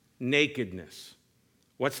father's nakedness.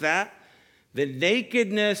 What's that? The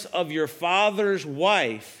nakedness of your father's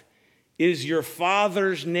wife is your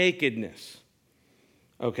father's nakedness.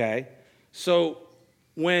 Okay? So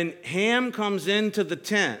when Ham comes into the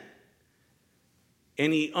tent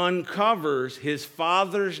and he uncovers his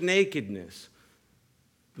father's nakedness,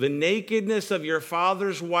 the nakedness of your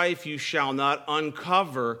father's wife you shall not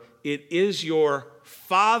uncover. It is your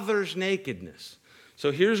father's nakedness.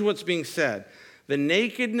 So here's what's being said. The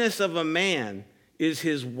nakedness of a man is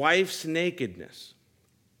his wife's nakedness.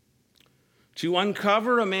 To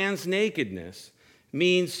uncover a man's nakedness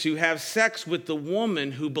means to have sex with the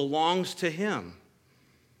woman who belongs to him.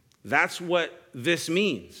 That's what this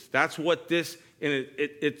means. That's what this, and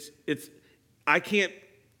it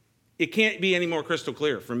can't be any more crystal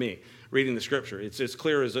clear for me reading the scripture. It's as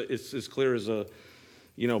clear as a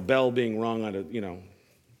bell being rung on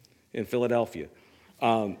in Philadelphia.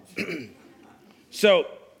 So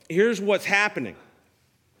here's what's happening.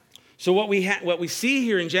 So what we see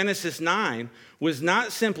here in Genesis 9 was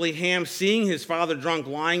not simply Ham seeing his father drunk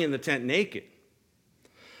lying in the tent naked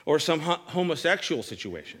or some homosexual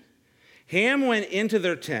situation. Ham went into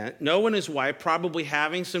their tent, Noah and his wife probably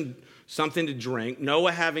having something to drink,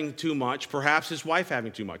 Noah having too much, perhaps his wife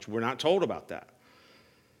having too much. We're not told about that.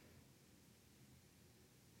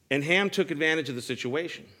 And Ham took advantage of the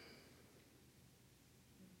situation.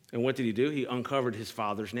 And what did he do? He uncovered his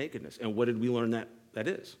father's nakedness. And what did we learn that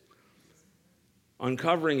is?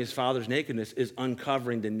 Uncovering his father's nakedness is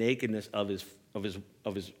uncovering the nakedness of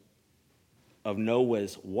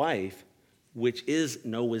Noah's wife, which is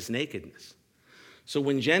Noah's nakedness. So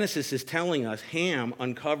when Genesis is telling us Ham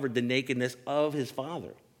uncovered the nakedness of his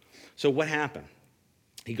father. So what happened?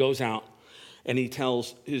 He goes out and he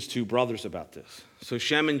tells his two brothers about this. So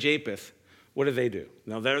Shem and Japheth, what do?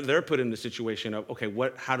 Now they're put in the situation of, okay,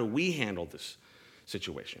 how do we handle this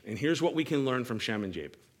situation? And here's what we can learn from Shem and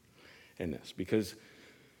Japheth in this, because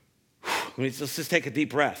let's just take a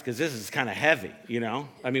deep breath, because this is kind of heavy,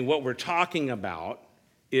 I mean, what we're talking about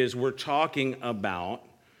is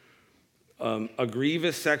a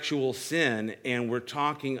grievous sexual sin, and we're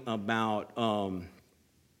talking about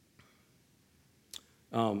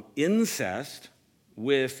incest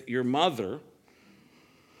with your mother.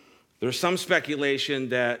 There's some speculation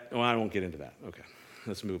that, I won't get into that. Okay,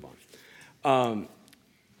 let's move on.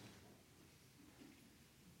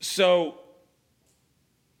 So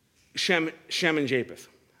Shem and Japheth,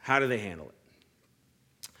 how do they handle it?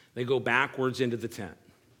 They go backwards into the tent,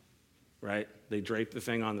 right? They drape the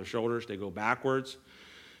thing on their shoulders. They go backwards,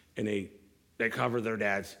 and they cover their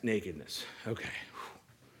dad's nakedness. Okay.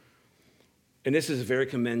 And this is very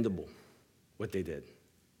commendable, what they did.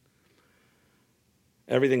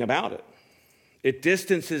 Everything about it. It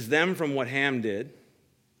distances them from what Ham did,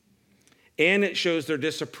 and it shows their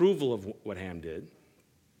disapproval of what Ham did.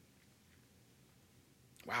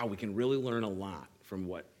 Wow, we can really learn a lot from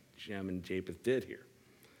what Shem and Japheth did here.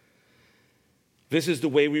 This is the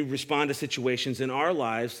way we respond to situations in our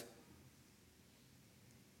lives,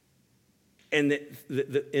 and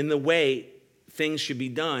in the way things should be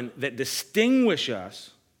done that distinguish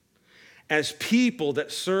us as people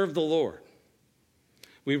that serve the Lord.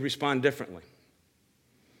 We respond differently.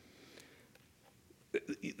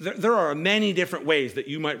 There are many different ways that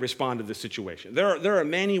you might respond to this situation. There are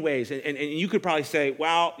many ways, and you could probably say,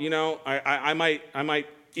 well, I might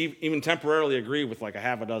even temporarily agree with like a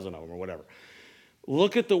half a dozen of them or whatever.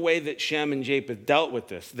 Look at the way that Shem and Japheth dealt with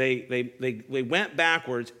this. They went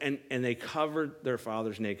backwards and they covered their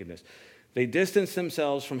father's nakedness. They distanced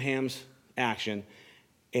themselves from Ham's action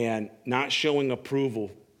and not showing approval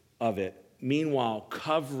of it. Meanwhile,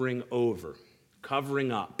 covering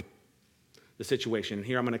up the situation. And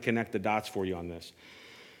here I'm going to connect the dots for you on this.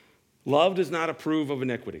 Love does not approve of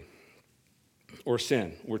iniquity or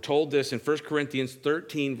sin. We're told this in 1 Corinthians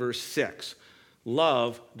 13, verse 6.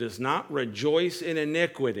 Love does not rejoice in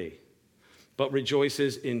iniquity, but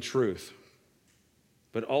rejoices in truth.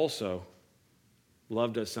 But also,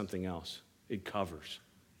 love does something else. It covers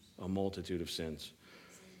a multitude of sins.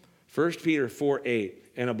 1 Peter 4:8,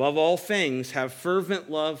 and above all things, have fervent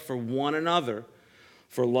love for one another,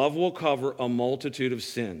 for love will cover a multitude of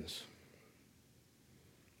sins.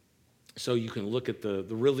 So you can look at the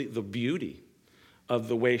beauty of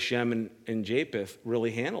the way Shem and Japheth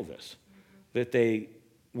really handled this. That they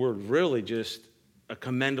were really just a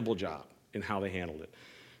commendable job in how they handled it.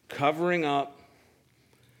 Covering up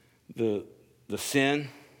the sin,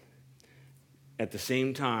 at the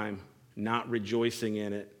same time, not rejoicing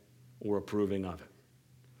in it or approving of it.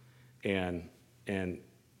 And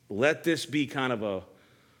let this be kind of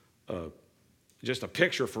just a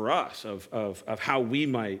picture for us of how we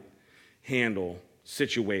might handle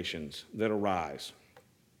situations that arise.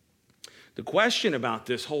 The question about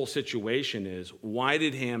this whole situation is, why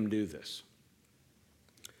did Ham do this?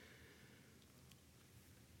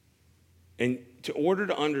 And in order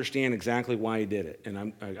to understand exactly why he did it,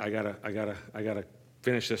 and I gotta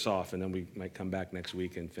finish this off, and then we might come back next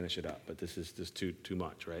week and finish it up. But this is just too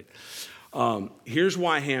much, right? Here's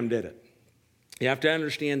why Ham did it. You have to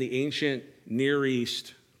understand the ancient Near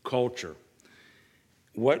East culture.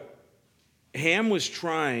 What Ham was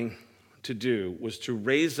trying to do was to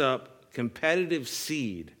raise up competitive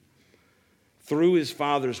seed through his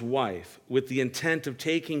father's wife with the intent of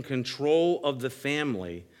taking control of the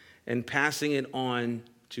family and passing it on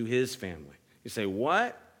to his family. You say,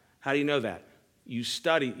 what? How do you know that? You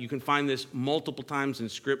study, you can find this multiple times in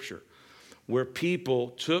Scripture, where people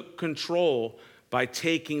took control by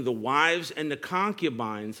taking the wives and the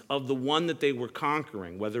concubines of the one that they were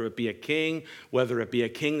conquering, whether it be a king, whether it be a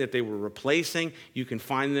king that they were replacing. You can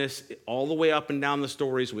find this all the way up and down the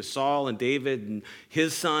stories with Saul and David and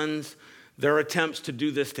his sons, their attempts to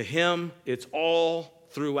do this to him. It's all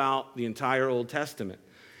throughout the entire Old Testament.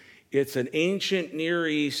 It's an ancient Near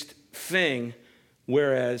East thing,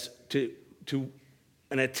 whereas to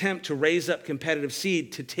an attempt to raise up competitive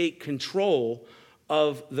seed to take control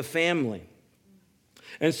of the family.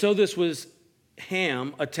 And so this was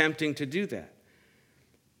Ham attempting to do that.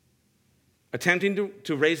 Attempting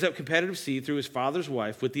to raise up competitive seed through his father's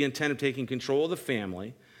wife with the intent of taking control of the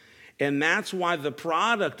family. And that's why the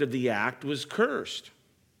product of the act was cursed.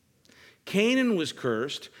 Canaan was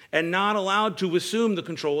cursed and not allowed to assume the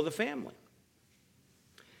control of the family.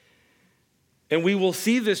 And we will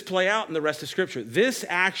see this play out in the rest of Scripture. This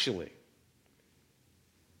actually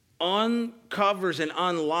uncovers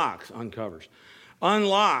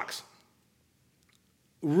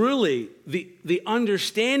really the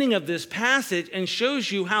understanding of this passage and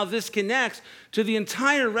shows you how this connects to the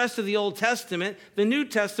entire rest of the Old Testament, the New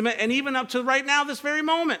Testament, and even up to right now, this very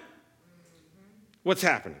moment. What's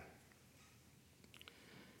happening?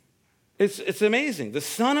 It's amazing. The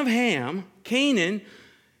son of Ham, Canaan,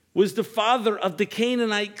 was the father of the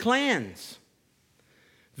Canaanite clans.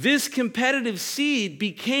 This competitive seed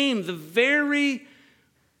became the very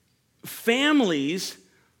families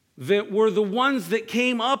that were the ones that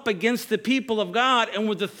came up against the people of God and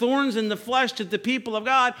were the thorns in the flesh to the people of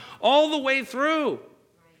God all the way through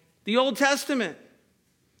the Old Testament.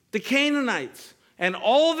 The Canaanites and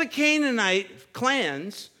all the Canaanite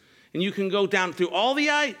clans, and you can go down through all the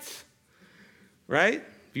ites, right?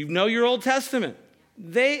 If you know your Old Testament,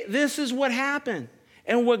 this is what happened.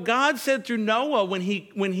 And what God said through Noah when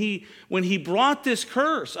he brought this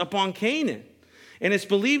curse upon Canaan. And it's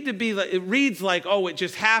believed to be, it reads like, oh, it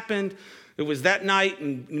just happened. It was that night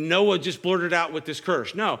and Noah just blurted out with this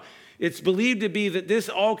curse. No, it's believed to be that this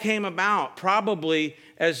all came about probably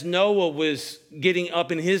as Noah was getting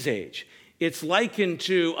up in his age. It's likened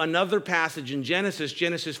to another passage in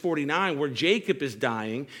Genesis 49, where Jacob is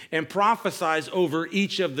dying and prophesies over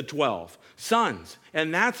each of the 12 sons.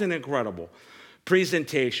 And that's an incredible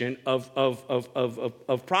presentation of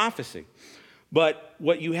prophecy. But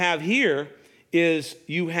what you have here is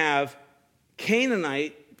you have Canaan,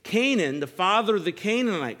 the father of the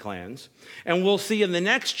Canaanite clans, and we'll see in the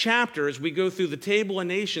next chapter as we go through the table of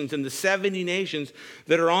nations and the 70 nations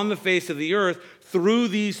that are on the face of the earth through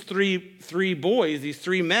these three boys, these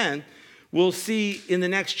three men, we'll see in the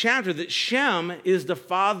next chapter that Shem is the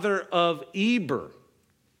father of Eber.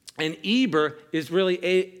 And Eber is really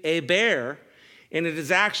a bear, and it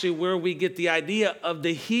is actually where we get the idea of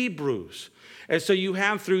the Hebrews. And so you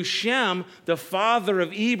have through Shem, the father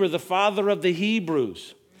of Eber, the father of the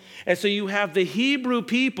Hebrews. And so you have the Hebrew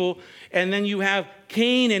people, and then you have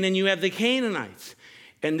Canaan, and you have the Canaanites.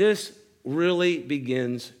 And this really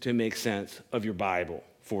begins to make sense of your Bible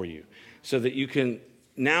for you, so that you can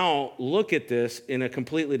now look at this in a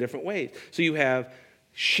completely different way. So you have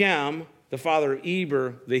Shem, the father of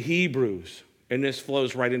Eber, the Hebrews. And this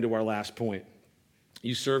flows right into our last point.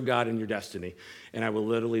 You serve God in your destiny. And I will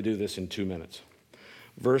literally do this in 2 minutes.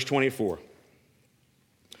 Verse 24.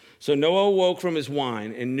 So Noah awoke from his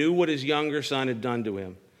wine and knew what his younger son had done to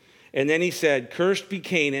him. And then he said, cursed be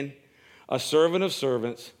Canaan, a servant of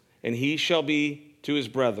servants, and he shall be to his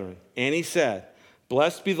brethren. And he said,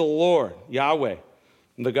 blessed be the Lord, Yahweh,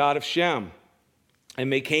 the God of Shem, and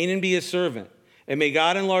may Canaan be his servant, and may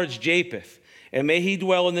God enlarge Japheth, and may he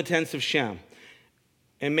dwell in the tents of Shem,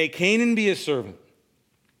 and may Canaan be his servant.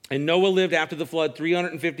 And Noah lived after the flood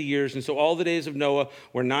 350 years, and so all the days of Noah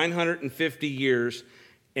were 950 years,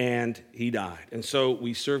 and he died. And so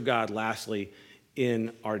we serve God, lastly,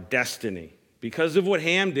 in our destiny. Because of what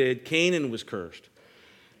Ham did, Canaan was cursed.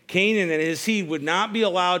 Canaan and his seed would not be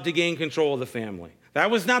allowed to gain control of the family.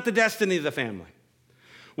 That was not the destiny of the family.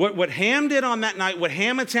 What Ham did on that night, what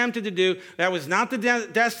Ham attempted to do, that was not the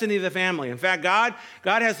destiny of the family. In fact, God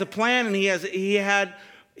has a plan, and he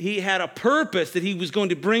had a purpose that he was going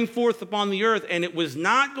to bring forth upon the earth, and it was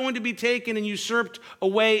not going to be taken and usurped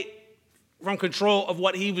away from control of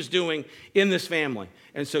what he was doing in this family.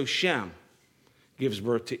 And so Shem gives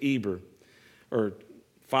birth to Eber, or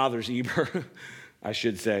fathers Eber, I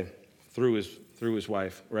should say, through his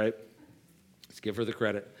wife, right? Let's give her the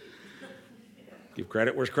credit. Give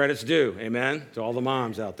credit where credit's due, amen, to all the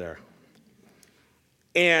moms out there.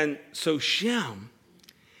 And so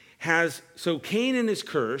Canaan is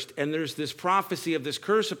cursed, and there's this prophecy of this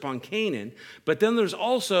curse upon Canaan, but then there's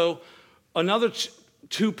also another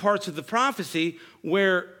two parts of the prophecy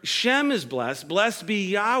where Shem is blessed. Blessed be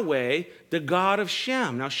Yahweh, the God of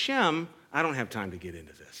Shem. Now, Shem, I don't have time to get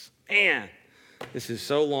into this. Man, this is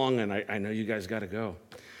so long, and I know you guys got to go.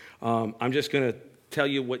 I'm just going to tell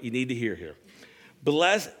you what you need to hear here.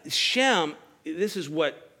 Shem, this is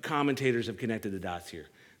what commentators have connected the dots here,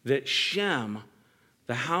 that Shem,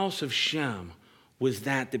 the house of Shem, was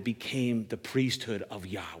that became the priesthood of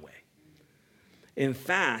Yahweh. In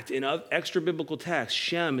fact, in extra biblical texts,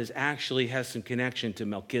 Shem has some connection to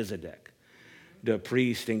Melchizedek, the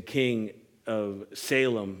priest and king of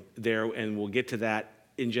Salem there, and we'll get to that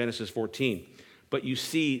in Genesis 14. But you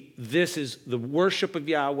see, this is the worship of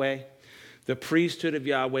Yahweh, the priesthood of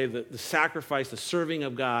Yahweh, the sacrifice, the serving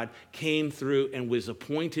of God came through and was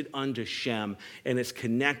appointed unto Shem, and it's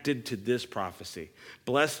connected to this prophecy.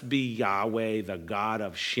 Blessed be Yahweh, the God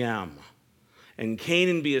of Shem, and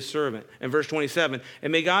Canaan be a servant. And verse 27,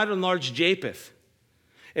 and may God enlarge Japheth,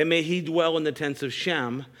 and may he dwell in the tents of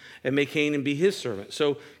Shem, and may Canaan be his servant.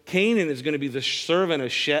 So Canaan is going to be the servant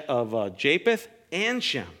of Japheth and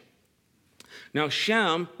Shem. Now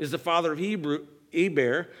Shem is the father of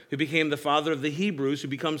Eber, who became the father of the Hebrews, who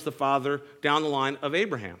becomes the father down the line of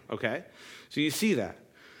Abraham, okay? So you see that.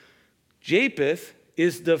 Japheth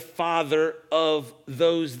is the father of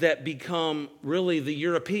those that become really the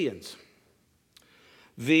Europeans.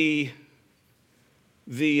 The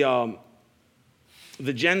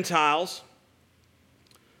Gentiles,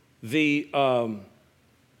 the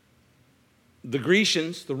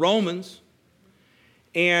Grecians, the Romans,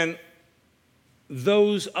 and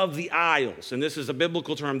those of the Isles, and this is a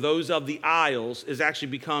biblical term, those of the Isles actually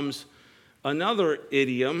becomes another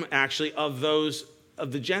idiom, actually, of those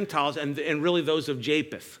of the Gentiles and really those of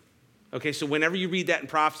Japheth. Okay, so whenever you read that in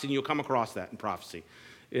prophecy, you'll come across that in prophecy,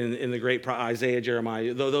 in the great Isaiah,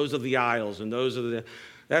 Jeremiah, those of the Isles, and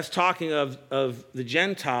that's talking of the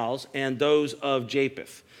Gentiles and those of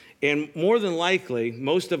Japheth. And more than likely,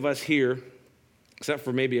 most of us here, except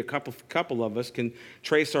for maybe a couple of us, can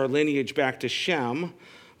trace our lineage back to Shem,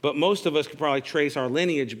 but most of us could probably trace our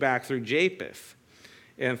lineage back through Japheth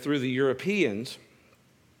and through the Europeans,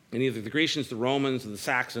 and either the Grecians, the Romans, or the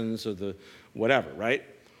Saxons, or the whatever, right?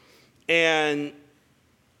 And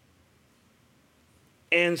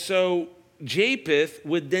so Japheth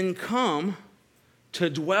would then come to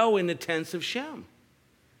dwell in the tents of Shem.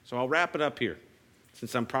 So I'll wrap it up here,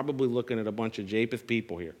 since I'm probably looking at a bunch of Japheth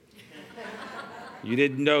people here. You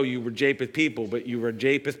didn't know you were Japheth people, but you were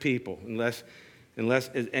Japheth people. Unless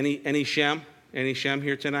is any Shem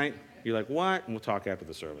here tonight? You're like, what? And we'll talk after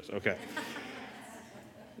the service. Okay.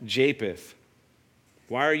 Japheth.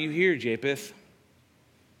 Why are you here, Japheth?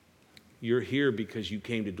 You're here because you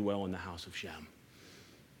came to dwell in the house of Shem.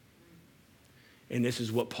 And this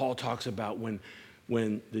is what Paul talks about when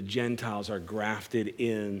the Gentiles are grafted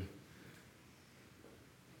in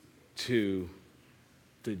to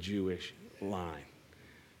the Jewish line.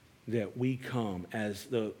 That we come as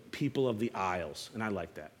the people of the Isles. And I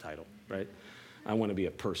like that title, right? I want to be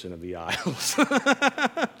a person of the Isles.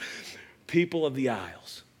 People of the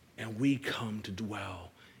Isles. And we come to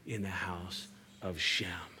dwell in the house of Shem.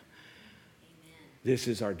 This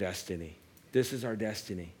is our destiny. This is our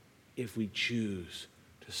destiny if we choose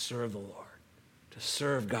to serve the Lord, to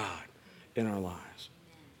serve God in our lives.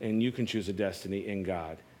 And you can choose a destiny in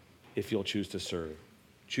God if you'll choose to serve.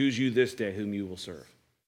 Choose you this day whom you will serve.